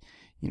that.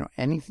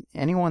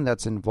 Anyone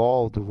that's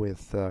involved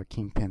with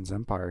Kingpin's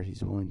empire,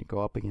 he's willing to go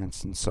up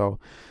against. And so,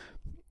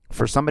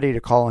 for somebody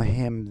to call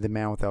him the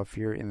Man Without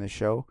Fear in the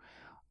show,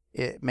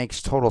 it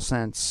makes total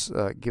sense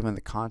given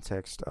the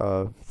context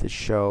of the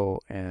show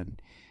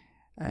and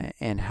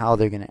how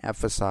they're going to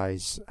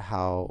emphasize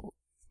how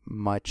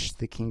much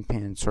the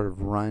Kingpin sort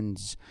of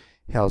runs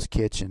Hell's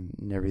Kitchen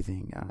and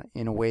everything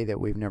in a way that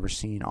we've never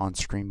seen on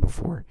screen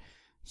before.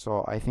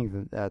 So I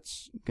think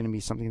that's going to be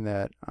something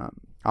that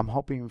I'm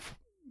hoping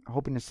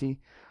to see.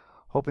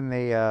 Hoping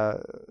they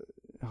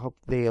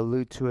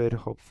allude to it.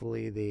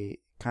 Hopefully they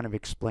kind of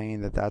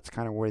explain that that's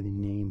kind of where the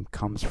name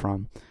comes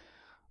from.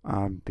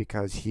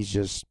 Because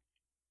he's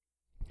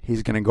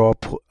going to go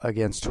up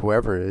against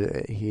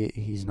whoever.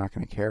 He's not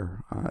going to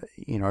care.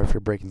 If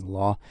you're breaking the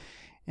law,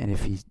 and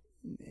if he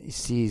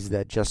sees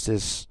that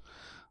justice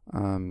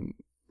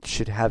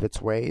should have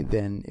its way,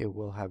 then it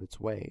will have its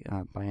way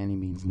by any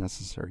means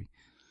necessary.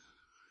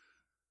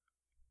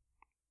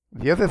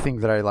 The other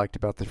thing that I liked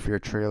about the Fear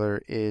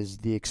trailer is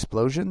the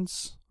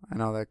explosions. I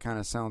know that kind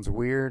of sounds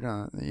weird.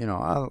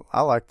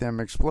 I like them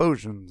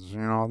explosions.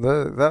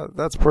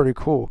 That's pretty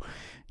cool.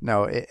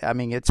 No,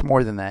 it's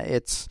more than that.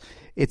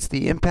 It's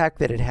the impact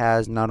that it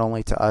has not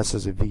only to us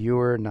as a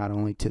viewer, not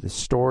only to the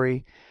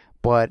story,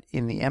 but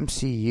in the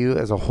MCU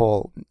as a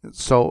whole.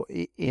 So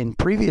in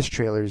previous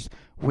trailers,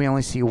 we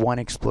only see one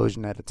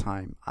explosion at a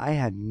time. I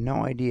had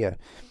no idea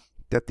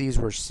that these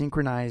were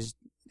synchronized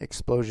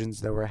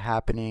explosions that were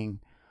happening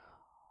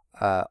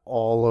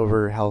all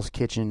over Hell's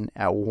Kitchen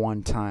at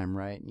one time,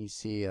 right? And you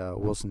see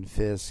Wilson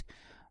Fisk,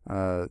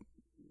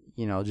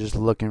 just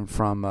looking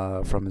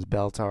from his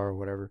bell tower or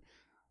whatever,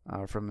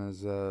 from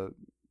his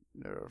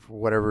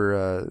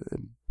whatever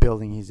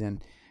building he's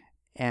in,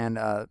 and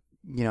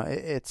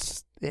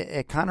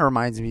it kind of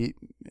reminds you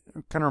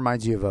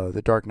of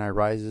The Dark Knight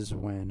Rises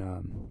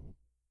when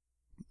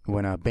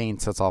Bane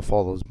sets off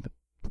all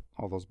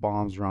those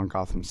bombs around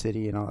Gotham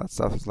City and all that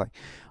stuff. It's like,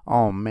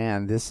 oh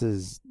man, this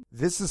is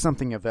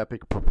something of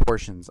epic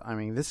proportions. I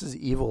mean, this is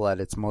evil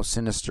at its most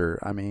sinister.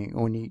 I mean,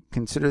 when you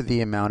consider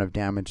the amount of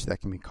damage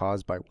that can be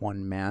caused by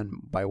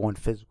one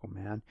physical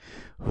man,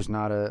 who's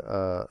not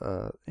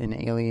an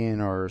alien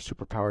or a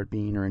superpowered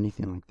being or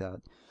anything like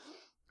that.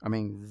 I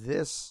mean,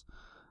 this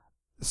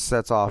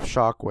sets off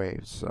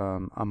shockwaves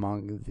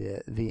among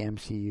the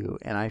MCU,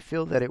 and I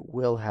feel that it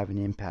will have an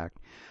impact.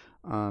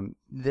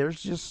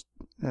 There's just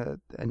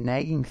a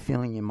nagging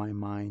feeling in my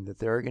mind that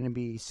there are going to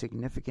be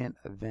significant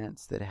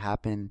events that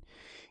happen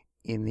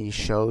in these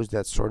shows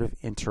that sort of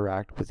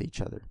interact with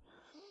each other.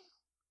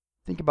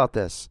 Think about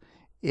this.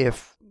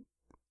 If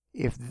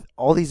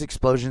all these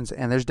explosions,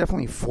 and there's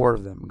definitely 4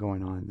 of them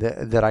going on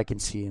that I can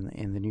see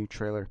in the new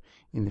trailer,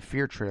 in the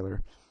Fear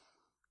trailer,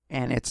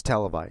 and it's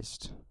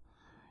televised.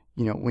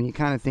 When you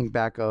kind of think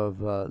back of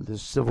the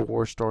Civil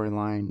War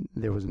storyline,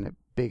 there was a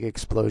big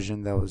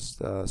explosion that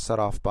was set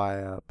off by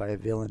a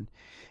villain,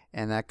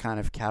 and that kind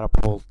of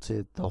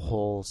catapulted the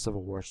whole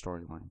Civil War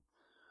storyline.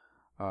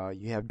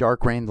 You have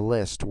Dark Reign: The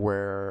List,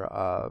 where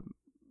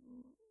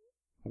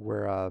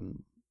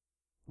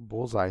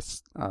Bullseye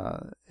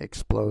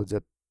explodes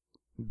a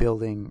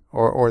building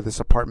or this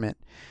apartment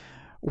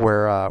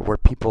where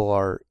people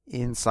are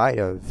inside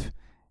of,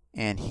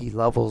 and he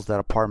levels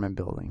that apartment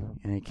building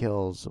and he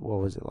kills,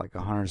 what was it, like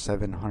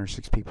 107,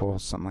 106 people,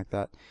 something like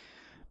that.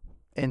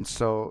 And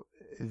so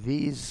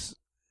these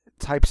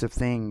types of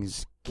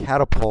things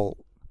catapult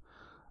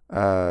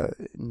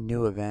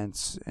new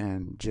events,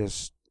 and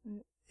just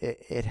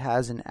it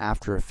has an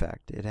after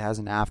effect. It has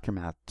an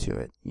aftermath to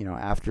it.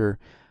 After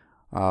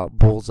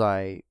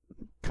Bullseye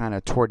kind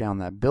of tore down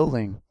that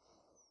building,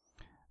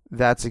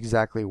 that's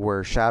exactly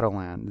where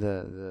Shadowland,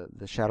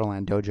 the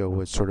Shadowland Dojo,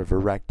 was sort of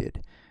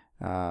erected.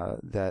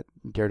 That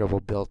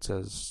Daredevil built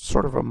as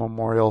sort of a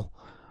memorial,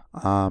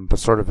 but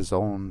sort of his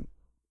own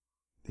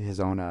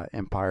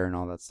empire and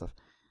all that stuff.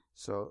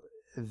 So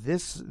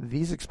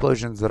these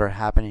explosions that are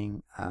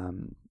happening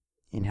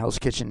in Hell's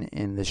Kitchen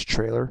in this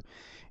trailer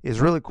is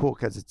really cool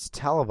because it's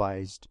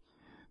televised,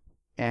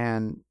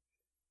 and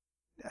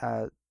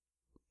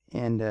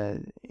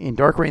in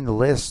Dark Reign: The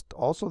List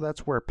also,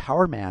 that's where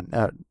Power Man,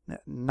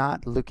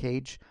 not Luke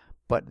Cage,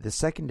 but the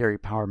secondary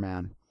Power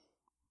Man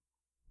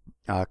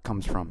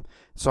comes from.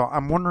 So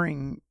I'm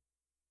wondering,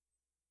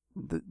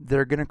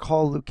 they're going to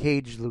call Luke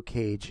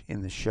Cage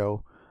in the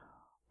show.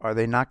 Are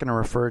they not going to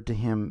refer to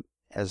him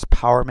as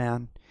Power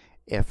Man?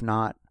 If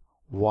not,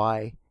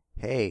 why?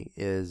 Hey,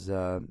 is he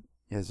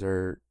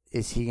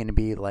going to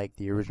be like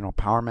the original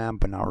Power Man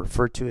but not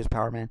referred to as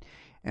Power Man?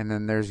 And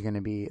then there's going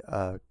to be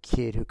a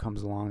kid who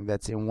comes along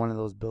that's in one of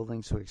those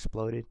buildings who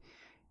exploded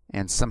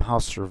and somehow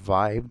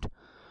survived.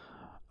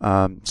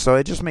 So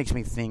it just makes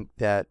me think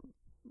that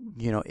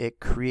it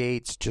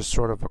creates just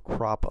sort of a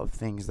crop of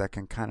things that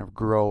can kind of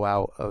grow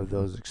out of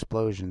those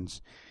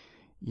explosions.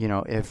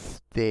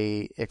 If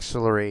they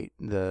accelerate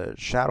the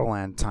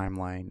Shadowland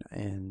timeline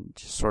and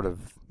just sort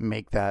of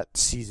make that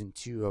season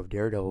 2 of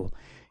Daredevil,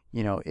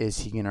 is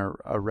he going to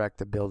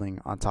erect a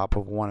building on top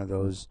of one of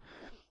those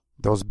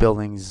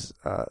buildings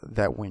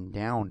that went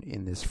down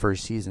in this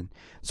first season?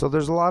 So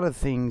there's a lot of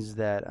things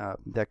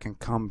that can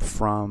come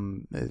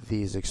from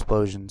these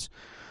explosions.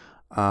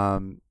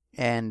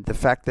 And the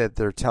fact that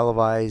they're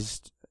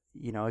televised,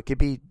 it could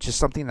be just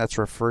something that's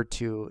referred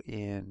to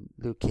in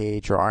Luke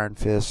Cage or Iron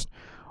Fist,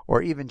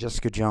 or even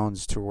Jessica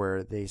Jones, to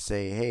where they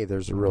say, hey,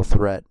 there's a real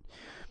threat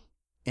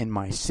in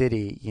my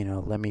city.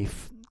 Let me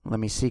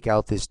seek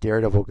out this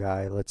Daredevil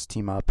guy. Let's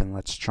team up and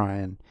let's try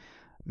and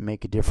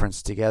make a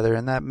difference together.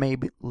 And that may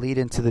lead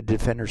into the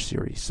Defender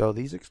series. So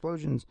these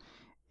explosions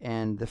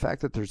and the fact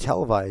that they're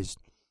televised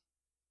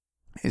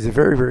is a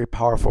very, very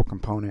powerful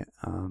component,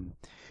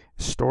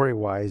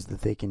 story-wise, that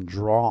they can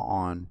draw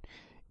on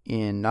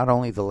in not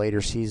only the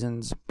later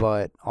seasons,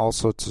 but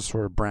also to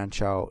sort of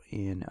branch out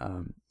in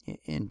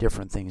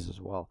different things as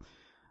well.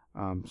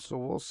 So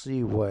we'll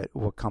see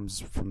what comes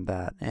from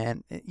that.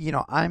 And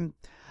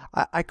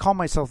I call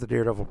myself the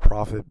Daredevil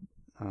Prophet.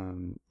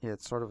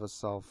 It's sort of a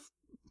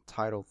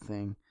self-titled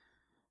thing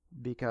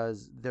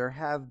because there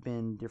have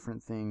been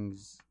different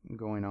things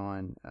going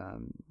on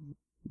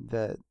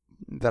that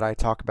I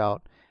talk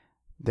about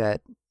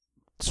that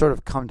sort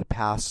of come to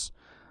pass.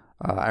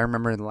 I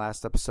remember in the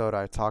last episode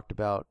I talked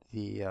about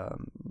the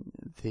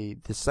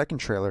second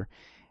trailer,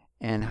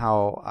 and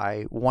how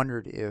I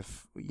wondered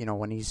if,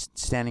 when he's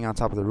standing on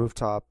top of the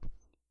rooftop,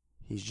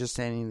 he's just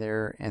standing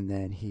there and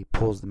then he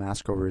pulls the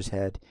mask over his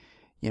head.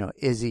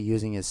 Is he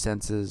using his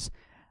senses?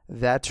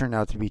 That turned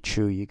out to be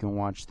true. You can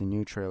watch the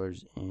new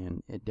trailers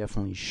and it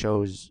definitely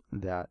shows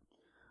that.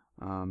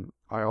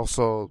 I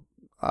also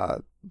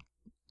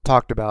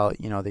talked about,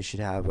 they should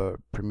have a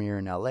premiere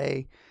in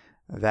LA.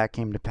 That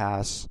came to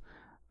pass.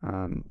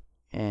 And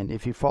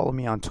if you follow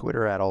me on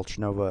Twitter at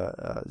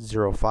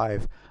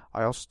Ultranova05,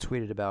 I also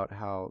tweeted about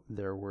how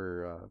there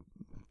were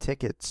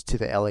tickets to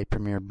the LA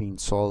premiere being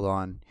sold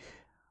on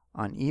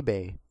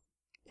eBay,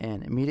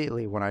 and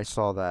immediately when I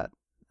saw that,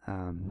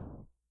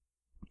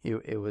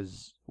 it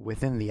was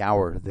within the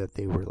hour that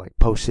they were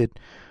posted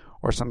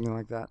or something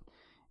like that.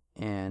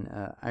 And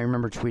I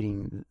remember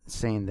tweeting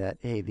saying that,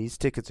 hey, these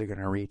tickets are going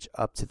to reach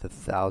up to the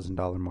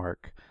 $1,000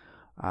 mark,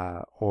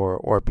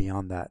 or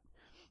beyond that.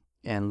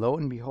 And lo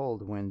and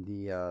behold, when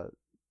the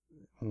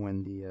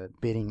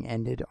bidding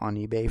ended on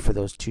eBay for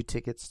those 2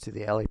 tickets to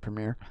the LA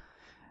premiere,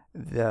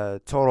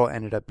 the total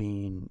ended up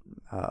being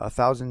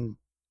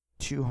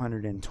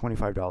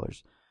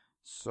 $1,225.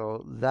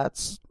 So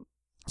that's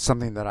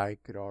something that I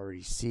could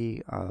already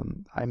see.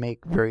 I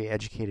make very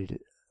educated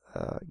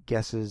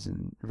guesses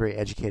and very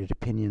educated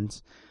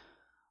opinions,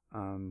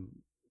 and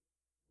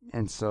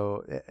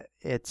so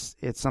it's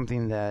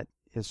something that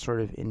is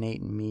sort of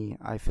innate in me.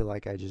 I feel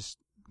like I just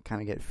kind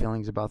of get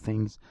feelings about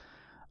things.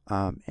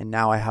 And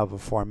now I have a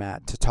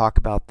format to talk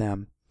about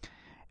them,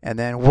 and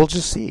then we'll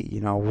just see.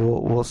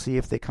 We'll see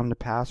if they come to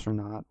pass or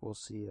not. We'll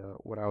see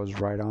what I was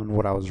right on,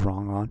 what I was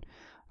wrong on.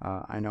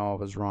 I know I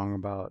was wrong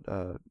about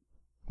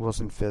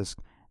Wilson Fisk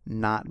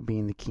not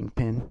being the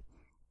Kingpin.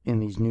 In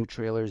these new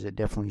trailers, it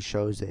definitely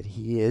shows that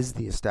he is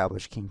the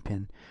established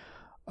Kingpin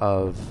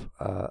of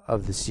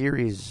the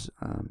series,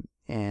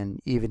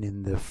 and even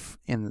in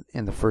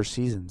the first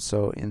season.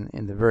 So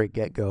in the very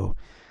get-go,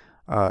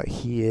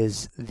 he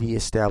is the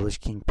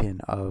established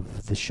Kingpin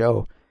of the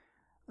show,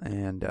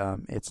 and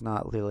it's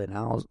not Leland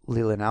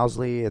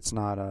Owsley. It's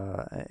not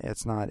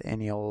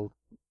any old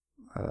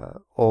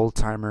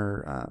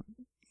timer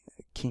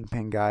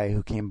Kingpin guy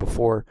who came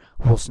before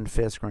Wilson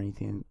Fisk or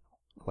anything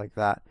like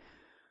that.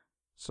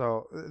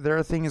 So there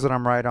are things that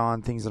I'm right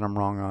on, things that I'm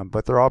wrong on,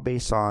 but they're all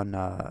based on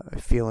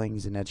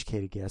feelings and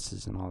educated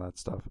guesses and all that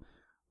stuff.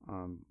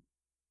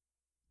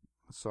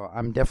 So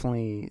I'm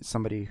definitely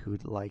somebody who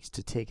likes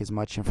to take as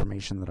much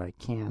information that I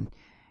can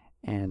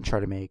and try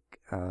to make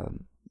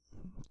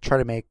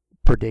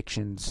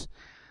predictions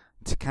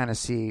to kind of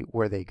see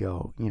where they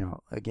go.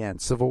 Again,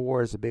 Civil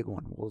War is a big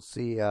one. We'll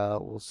see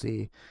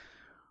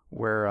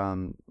where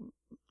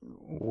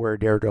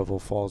Daredevil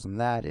falls in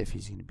that, if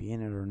he's going to be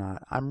in it or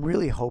not. I'm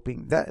really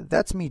hoping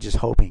that's me just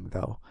hoping,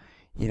 though.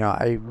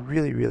 I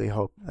really, really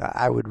hope.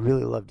 I would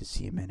really love to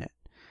see him in it.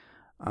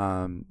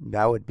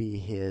 That would be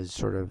his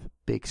sort of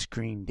big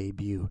screen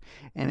debut,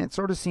 and it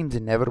sort of seems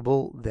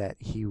inevitable that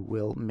he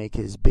will make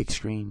his big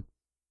screen.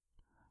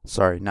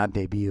 Sorry, not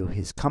debut.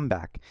 His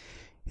comeback,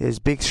 his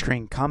big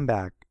screen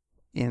comeback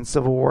in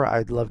Civil War.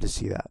 I'd love to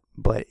see that,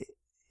 but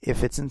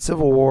if it's in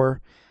Civil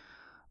War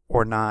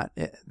or not,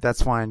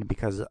 that's fine,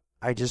 because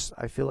I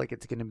feel like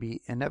it's going to be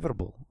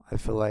inevitable. I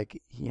feel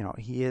like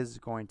he is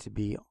going to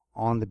be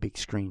on the big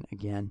screen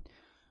again,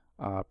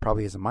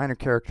 probably as a minor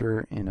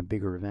character in a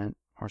bigger event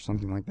or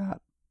something like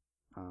that.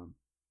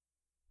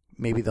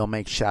 Maybe they'll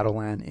make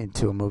Shadowland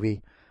into a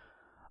movie,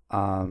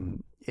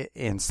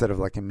 instead of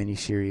like a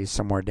miniseries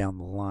somewhere down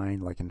the line,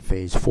 like in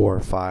phase 4 or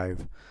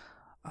 5.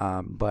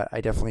 But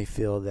I definitely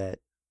feel that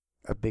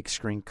a big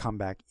screen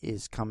comeback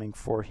is coming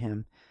for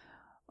him,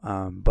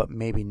 but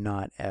maybe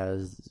not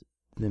as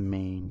the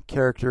main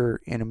character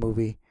in a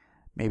movie,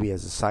 maybe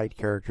as a side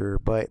character.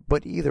 But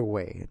either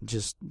way,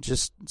 just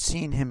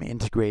seeing him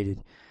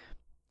integrated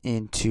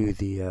into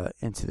the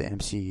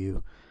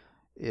MCU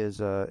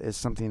is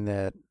something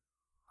that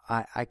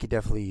I could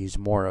definitely use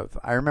more of.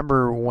 I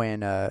remember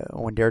when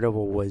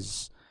Daredevil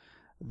was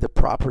the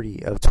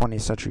property of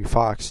 20th Century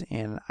Fox,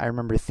 and I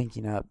remember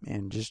thinking up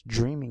and just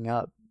dreaming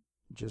up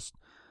just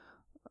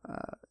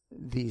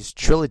these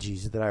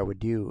trilogies that I would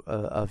do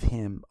of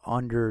him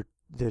under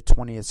the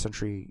 20th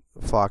Century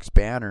Fox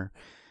banner,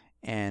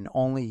 and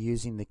only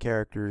using the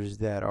characters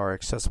that are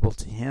accessible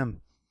to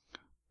him,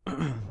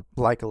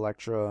 like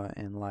Elektra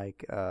and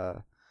like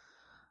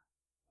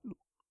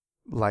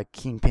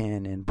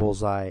Kingpin and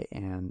Bullseye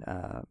and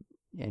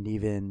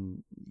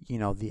even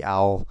the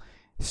Owl,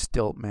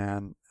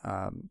 Stiltman.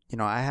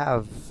 I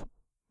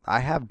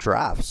have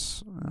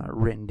drafts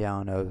written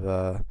down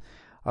of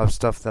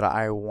stuff that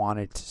I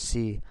wanted to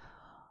see,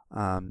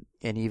 and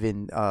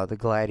even the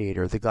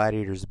Gladiator. The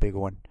Gladiator is a big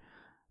one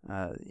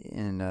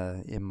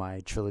in my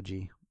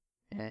trilogy,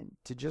 and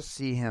to just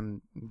see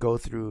him go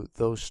through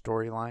those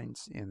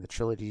storylines in the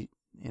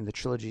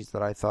trilogies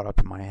that I thought up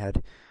in my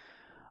head,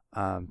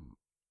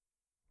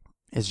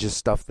 is just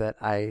stuff that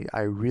I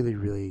really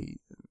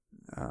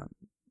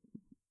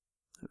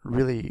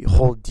really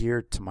hold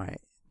dear to my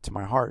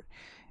heart.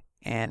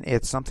 And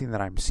it's something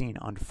that I'm seeing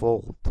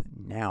unfold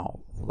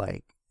now.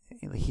 Like,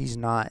 he's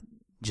not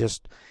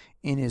just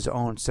in his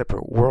own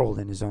separate world,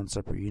 in his own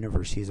separate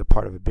universe. He's a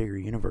part of a bigger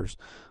universe.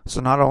 So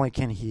not only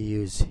can he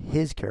use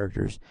his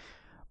characters,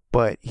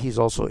 but he's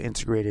also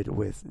integrated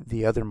with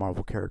the other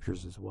Marvel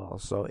characters as well.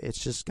 So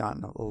it's just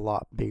gotten a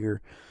lot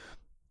bigger.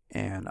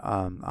 And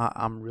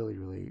I'm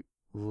really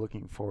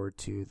looking forward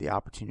to the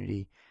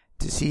opportunity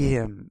to see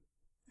him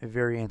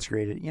very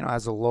integrated,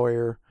 as a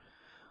lawyer,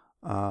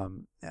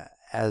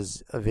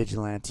 as a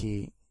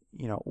vigilante,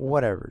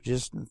 whatever.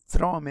 Just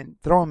throw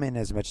him in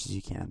as much as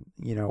you can.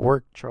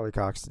 Work Charlie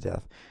Cox to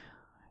death.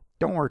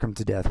 Don't work him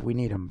to death. We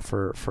need him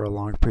for a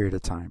long period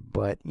of time.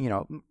 But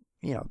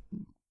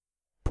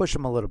push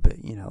him a little bit.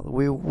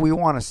 We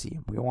want to see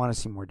him. We want to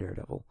see more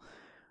Daredevil.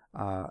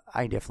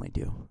 I definitely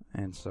do.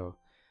 And so,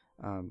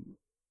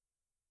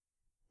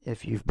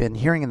 if you've been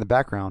hearing in the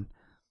background,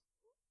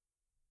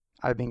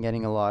 I've been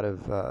getting a lot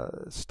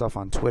of stuff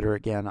on Twitter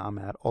again. I'm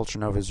at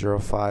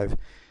Ultranova05.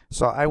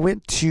 So I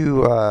went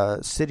to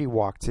City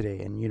Walk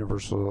today in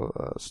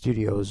Universal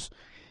Studios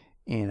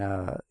in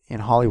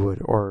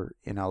Hollywood, or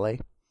in LA.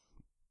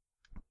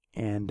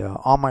 And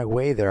on my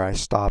way there, I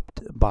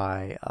stopped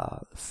by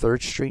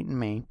 3rd Street in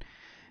Maine.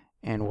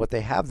 And what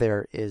they have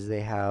there is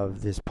they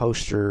have this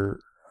poster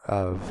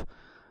of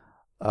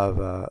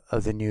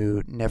the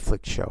new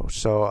Netflix show.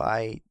 So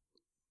I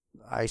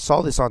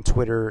saw this on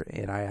Twitter,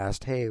 and I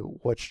asked, hey,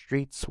 what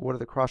are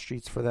the cross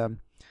streets for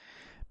them?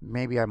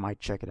 Maybe I might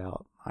check it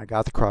out. I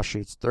got the cross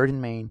streets, 3rd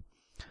and Main.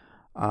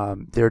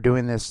 They're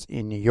doing this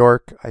in New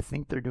York. I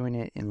think they're doing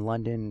it in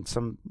London,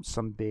 some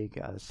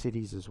big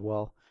cities as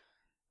well.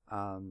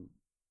 And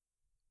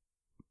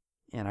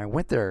I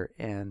went there,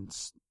 and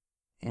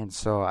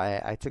so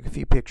I took a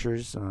few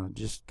pictures,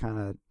 just kind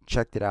of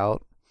checked it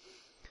out.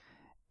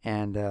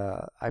 And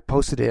I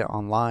posted it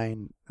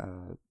online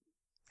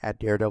at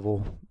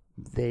Daredevil.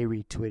 They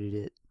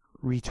retweeted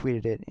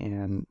it,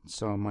 and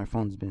so my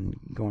phone's been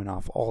going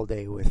off all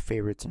day with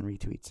favorites and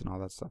retweets and all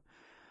that stuff.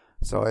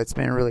 So it's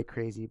been really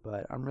crazy,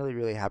 but I'm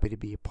really happy to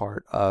be a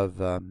part of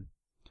the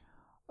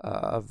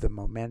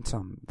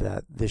momentum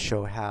that this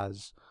show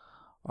has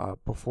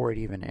before it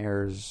even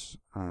airs.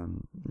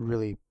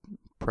 Really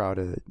proud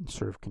to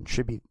sort of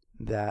contribute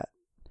to that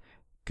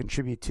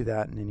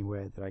in any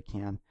way that I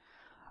can.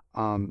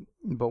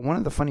 But one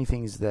of the funny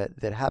things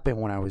that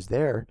happened when I was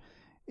there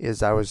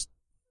is I was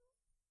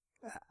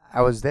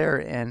there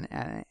and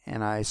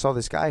I saw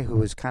this guy who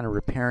was kind of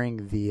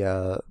repairing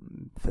the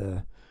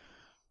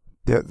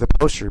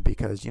poster,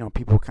 because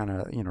people kind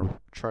of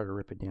try to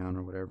rip it down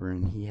or whatever,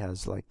 and he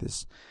has like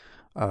this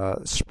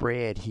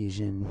spray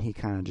adhesion. He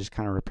kind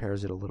of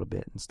repairs it a little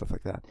bit and stuff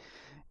like that.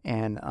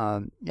 And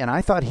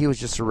I thought he was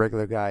just a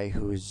regular guy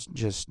who was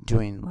just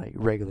doing like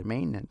regular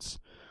maintenance.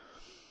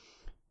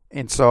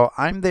 And so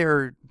I'm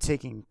there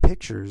taking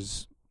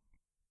pictures,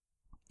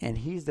 and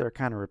he's there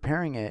kind of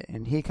repairing it,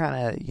 and he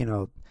kind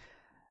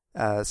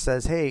of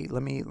says, "Hey,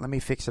 let me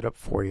fix it up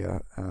for you,"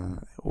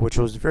 which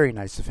was very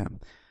nice of him.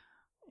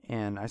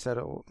 And I said,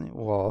 "Oh,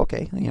 well,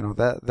 okay,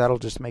 that'll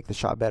just make the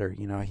shot better."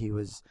 He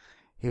was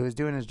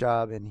doing his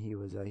job, and he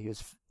was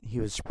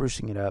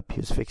sprucing it up,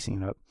 he was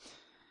fixing it up.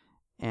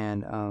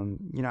 And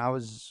I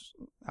was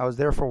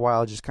there for a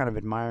while, just kind of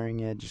admiring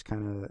it, just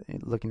kind of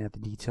looking at the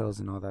details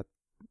and all that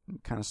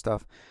kind of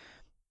stuff.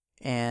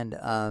 And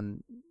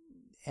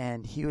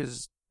he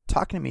was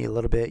talking to me a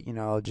little bit,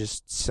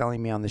 just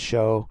selling me on the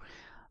show.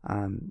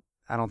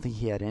 I don't think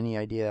he had any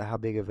idea how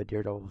big of a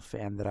Daredevil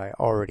fan that I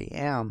already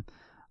am.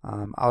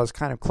 I was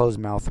kind of closed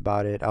mouth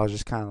about it. I was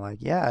just kind of like,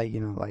 yeah,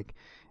 like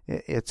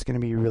it's going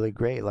to be really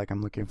great. Like,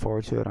 I'm looking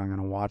forward to it. I'm going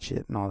to watch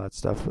it and all that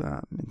stuff.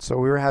 And so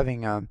we were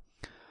having a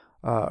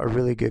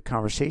really good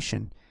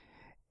conversation,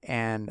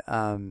 and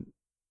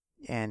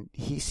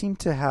he seemed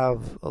to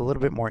have a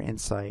little bit more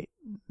insight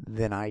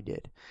than I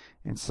did.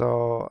 And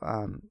so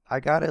I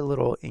got a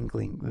little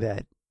inkling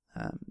that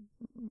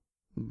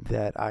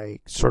I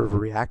sort of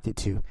reacted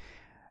to,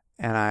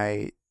 and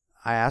I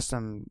asked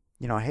him,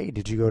 hey,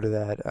 did you go to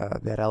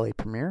that LA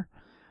premiere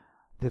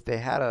that they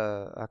had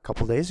a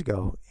couple days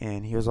ago?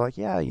 And he was like,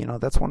 yeah,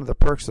 that's one of the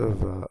perks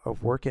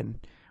of working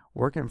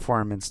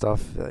for him and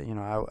stuff.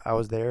 I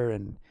was there,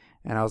 and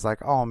I was like,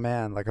 oh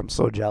man, like, I'm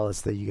so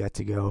jealous that you got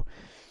to go.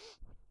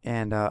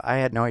 And I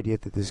had no idea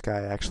that this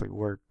guy actually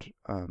worked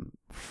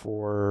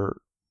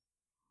for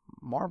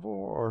Marvel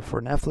or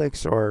for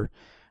Netflix or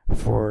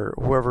for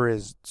whoever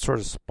is sort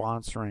of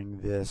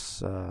sponsoring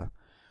this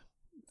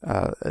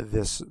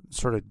this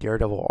sort of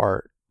Daredevil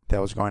art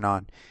that was going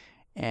on.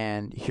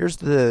 And here's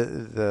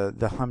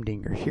the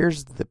humdinger.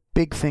 Here's the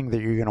big thing that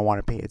you're going to want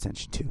to pay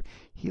attention to.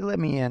 He let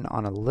me in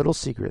on a little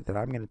secret that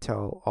I'm going to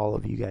tell all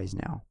of you guys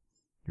now.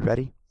 You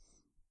ready?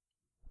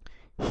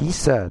 He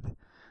said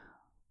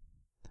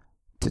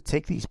to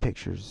take these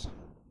pictures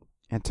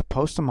and to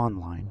post them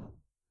online,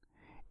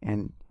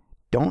 and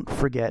don't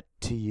forget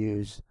to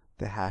use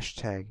the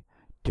hashtag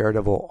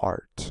Daredevil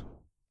Art.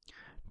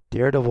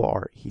 Daredevil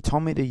Art. He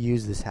told me to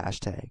use this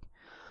hashtag,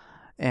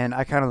 and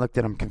I kind of looked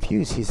at him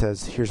confused. He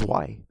says, here's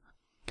why.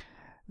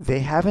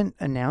 They haven't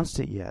announced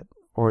it yet,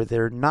 or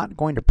they're not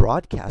going to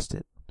broadcast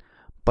it,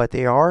 but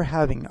they are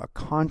having a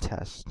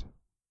contest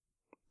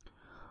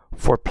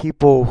for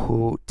people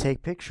who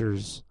take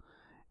pictures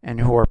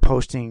and who are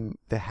posting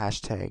the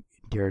hashtag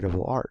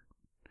Daredevil Art.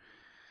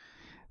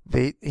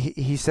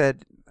 He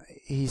said,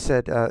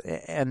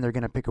 and they're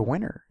going to pick a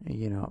winner.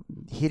 He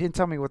didn't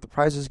tell me what the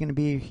prize is going to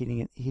be.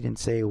 He didn't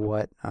say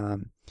what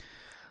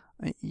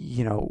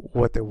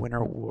what the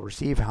winner will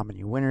receive, how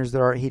many winners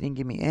there are. He didn't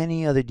give me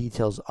any other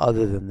details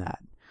other than that.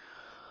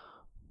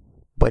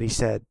 But he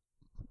said,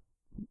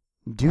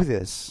 do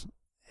this,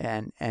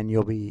 and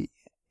you'll be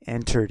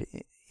entered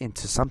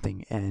into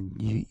something, and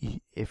you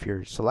if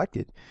you're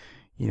selected,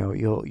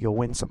 you'll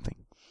win something.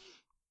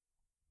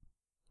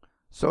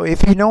 So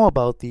if you know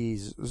about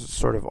these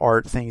sort of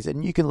art things,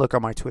 and you can look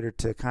on my Twitter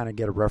to kind of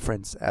get a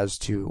reference as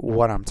to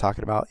what I'm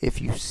talking about.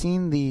 If you've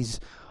seen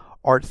these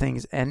art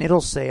things, and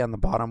it'll say on the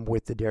bottom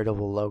with the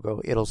Daredevil logo,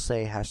 it'll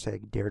say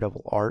hashtag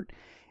Daredevil Art.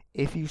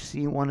 If you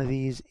see one of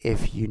these,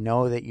 if you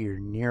know that you're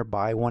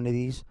nearby one of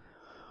these,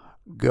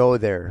 go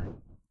there,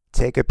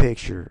 take a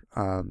picture,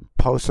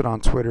 post it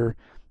on Twitter,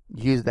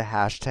 use the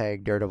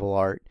hashtag Daredevil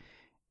Art.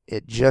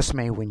 It just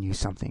may win you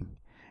something.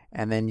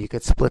 And then you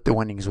could split the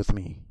winnings with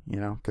me,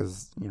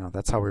 because,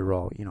 that's how we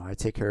roll. I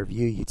take care of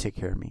you, you take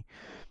care of me.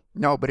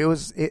 No, but it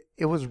was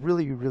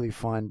really, really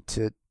fun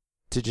to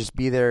just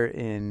be there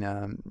in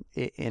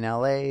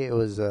LA. It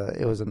was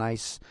a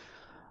nice,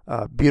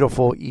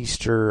 beautiful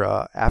Easter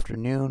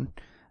afternoon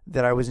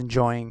that I was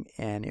enjoying,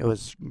 and it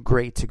was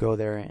great to go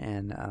there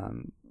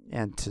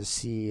and to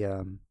see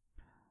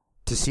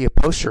a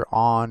poster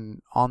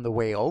on the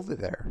way over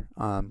there.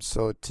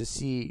 So to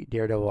see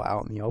Daredevil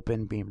out in the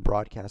open, being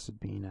broadcasted,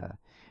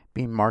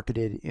 being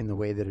marketed in the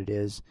way that it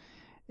is,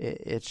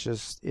 it's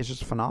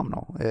just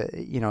phenomenal.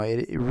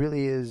 It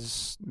really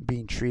is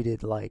being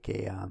treated like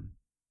a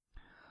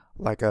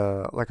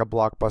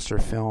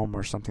blockbuster film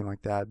or something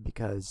like that,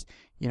 because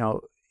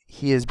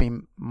he is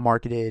being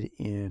marketed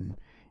in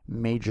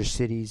major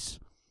cities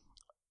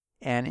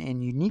and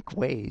in unique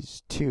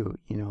ways too.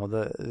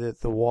 The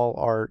wall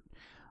art.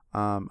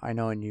 I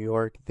know in New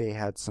York they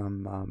had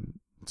some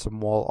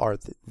wall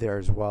art there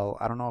as well.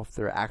 I don't know if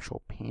they're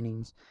actual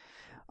paintings,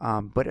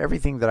 but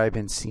everything that I've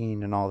been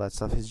seeing and all that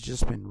stuff has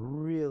just been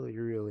really,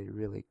 really,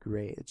 really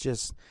great.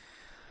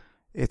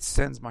 It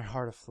sends my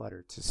heart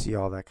aflutter to see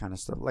all that kind of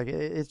stuff. Like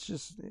it's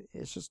just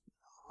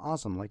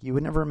awesome. Like, you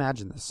would never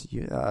imagine this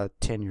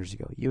 10 years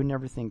ago. You would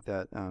never think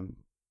that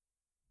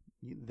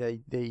that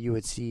you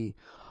would see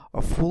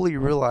a fully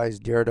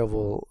realized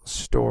Daredevil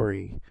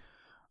story.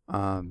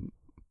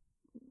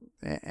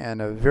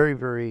 And a very,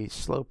 very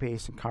slow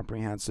pace and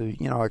comprehensive,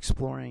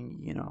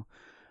 exploring,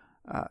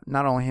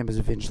 not only him as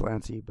a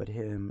vigilante, but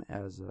him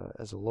as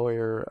a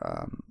lawyer,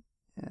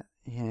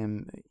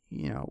 him,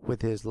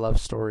 with his love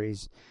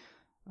stories,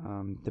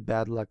 the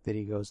bad luck that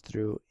he goes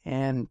through,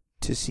 and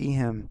to see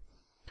him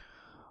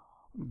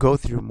go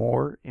through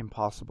more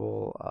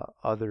impossible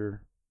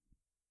other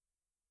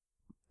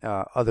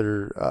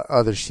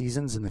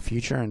seasons in the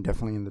future, and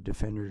definitely in the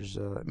Defenders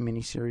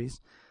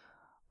miniseries.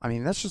 I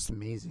mean, that's just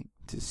amazing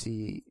to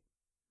see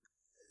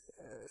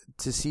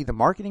the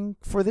marketing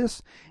for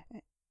this,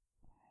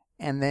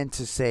 and then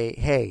to say,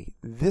 hey,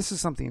 this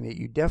is something that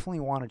you definitely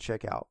want to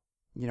check out.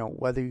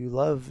 Whether you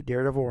love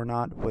Daredevil or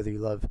not, whether you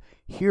love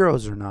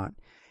heroes or not,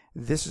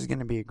 this is going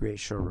to be a great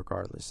show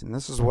regardless. And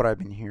this is what I've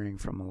been hearing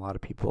from a lot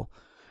of people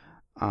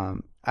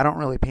I don't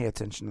really pay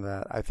attention to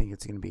that. I think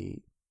it's going to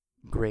be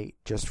great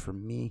just for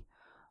me.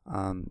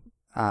 I'm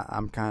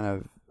kind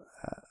of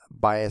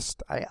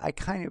biased. I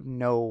kind of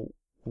know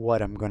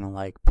what I'm going to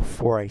like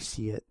before I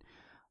see it.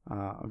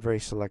 I'm very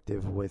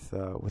selective with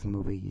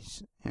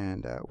movies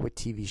and with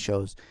TV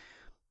shows,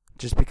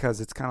 just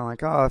because it's kind of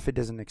like, oh, if it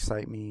doesn't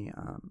excite me,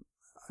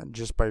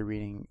 just by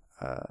reading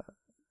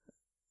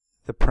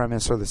the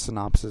premise or the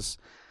synopsis,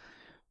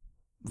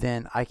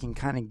 then I can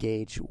kind of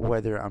gauge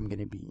whether I'm going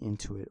to be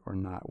into it or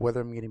not, whether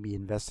I'm going to be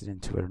invested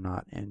into it or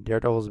not. And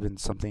Daredevil has been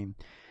something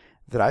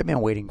that I've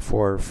been waiting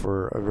for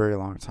a very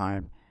long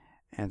time,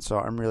 and so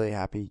I'm really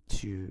happy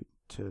to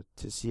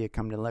see it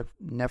come to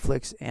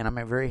Netflix, and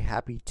I'm very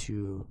happy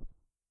to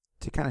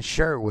kind of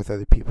share it with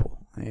other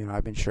people.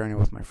 I've been sharing it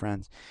with my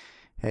friends.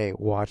 Hey,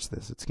 watch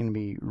this. It's going to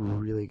be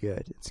really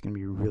good. It's going to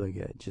be really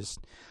good. Just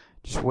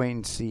wait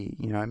and see.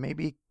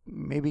 It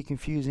may be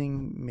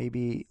confusing,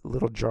 maybe a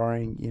little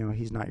jarring.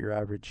 He's not your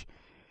average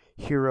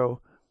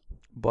hero,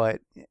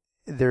 but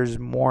there's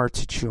more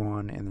to chew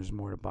on and there's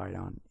more to bite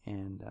on.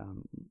 And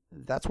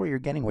that's what you're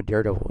getting with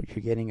Daredevil.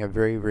 You're getting a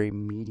very, very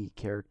meaty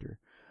character.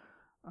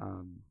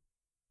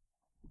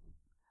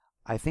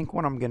 I think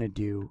what I'm going to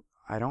do,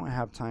 I don't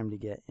have time to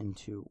get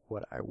into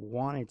what I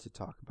wanted to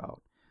talk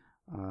about.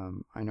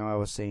 I know I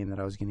was saying that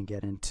I was going to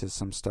get into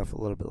some stuff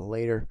a little bit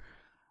later.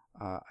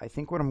 I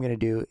think what I'm going to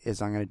do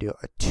is I'm going to do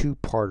a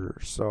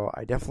two-parter. So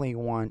I definitely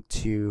want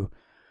to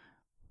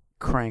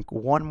crank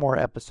one more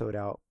episode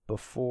out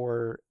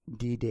before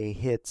D-Day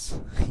hits.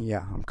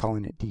 Yeah, I'm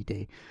calling it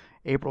D-Day.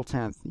 April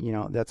 10th,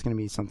 that's going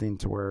to be something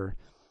to where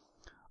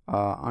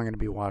I'm going to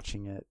be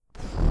watching it,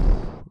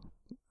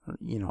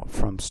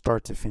 from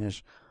start to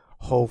finish.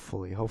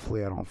 Hopefully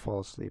I don't fall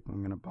asleep. I'm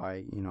going to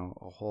buy,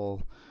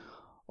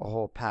 a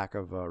whole pack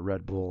of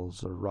Red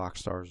Bulls or Rock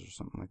Stars or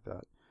something like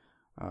that.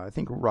 I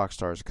think Rock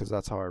Stars, because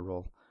that's how I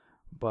roll.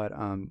 But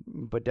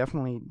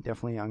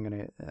definitely I'm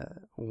going to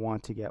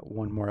want to get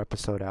one more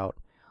episode out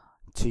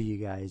to you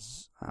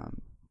guys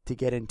to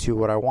get into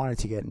what I wanted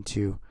to get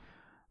into.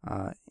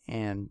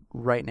 And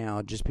right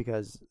now, just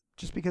because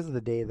of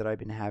the day that I've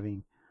been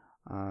having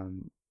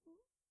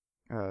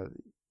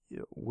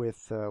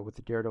with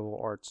the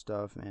Daredevil art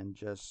stuff and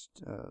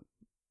just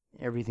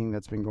everything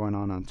that's been going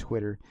on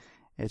Twitter,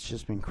 it's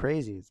just been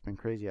crazy. It's been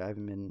crazy. I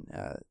haven't been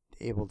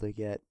able to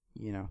get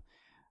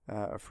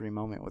a free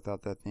moment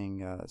without that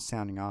thing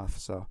sounding off.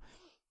 So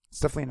it's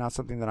definitely not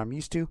something that I'm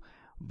used to,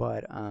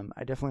 but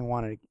I definitely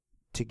wanted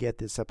to get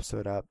this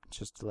episode up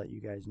just to let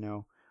you guys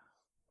know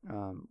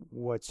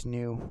what's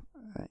new.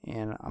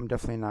 And I'm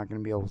definitely not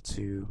going to be able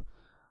to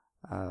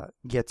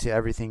get to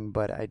everything,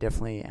 but I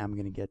definitely am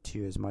going to get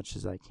to as much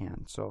as I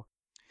can. So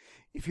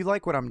if you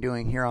like what I'm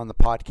doing here on the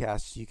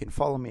podcast, you can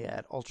follow me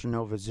at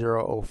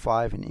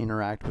Ultranova005 and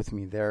interact with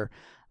me there.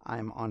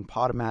 I'm on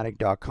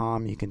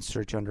Podomatic.com. You can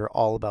search under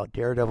All About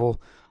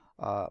Daredevil.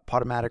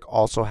 Podomatic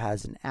also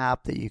has an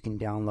app that you can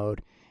download,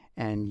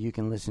 and you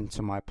can listen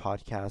to my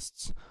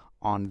podcasts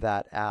on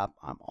that app.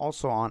 I'm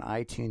also on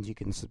iTunes. You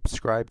can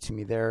subscribe to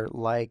me there,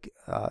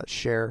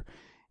 share,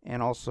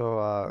 and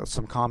also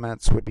some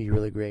comments would be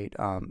really great.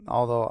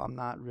 Although I'm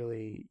not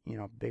really,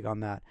 big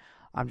on that.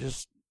 I'm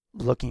just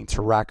looking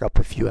to rack up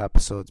a few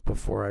episodes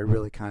before I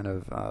really kind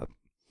of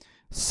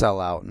sell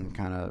out and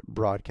kind of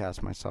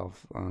broadcast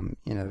myself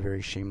in a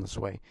very shameless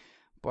way.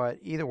 But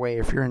either way,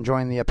 if you're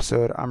enjoying the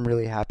episode, I'm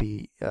really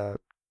happy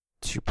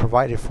to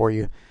provide it for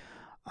you.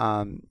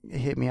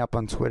 Hit me up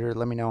on Twitter.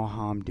 Let me know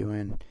how I'm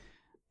doing.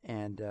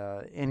 And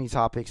any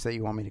topics that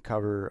you want me to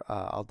cover,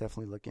 I'll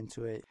definitely look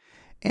into it.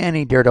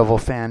 Any Daredevil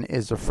fan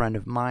is a friend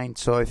of mine,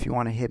 so if you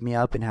want to hit me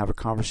up and have a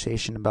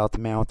conversation about The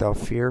Man Without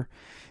Fear,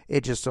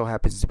 it just so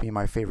happens to be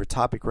my favorite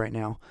topic right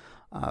now.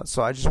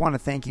 So I just want to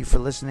thank you for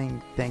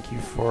listening. Thank you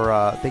for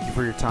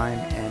your time,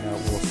 and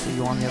we'll see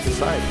you on the other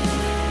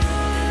side.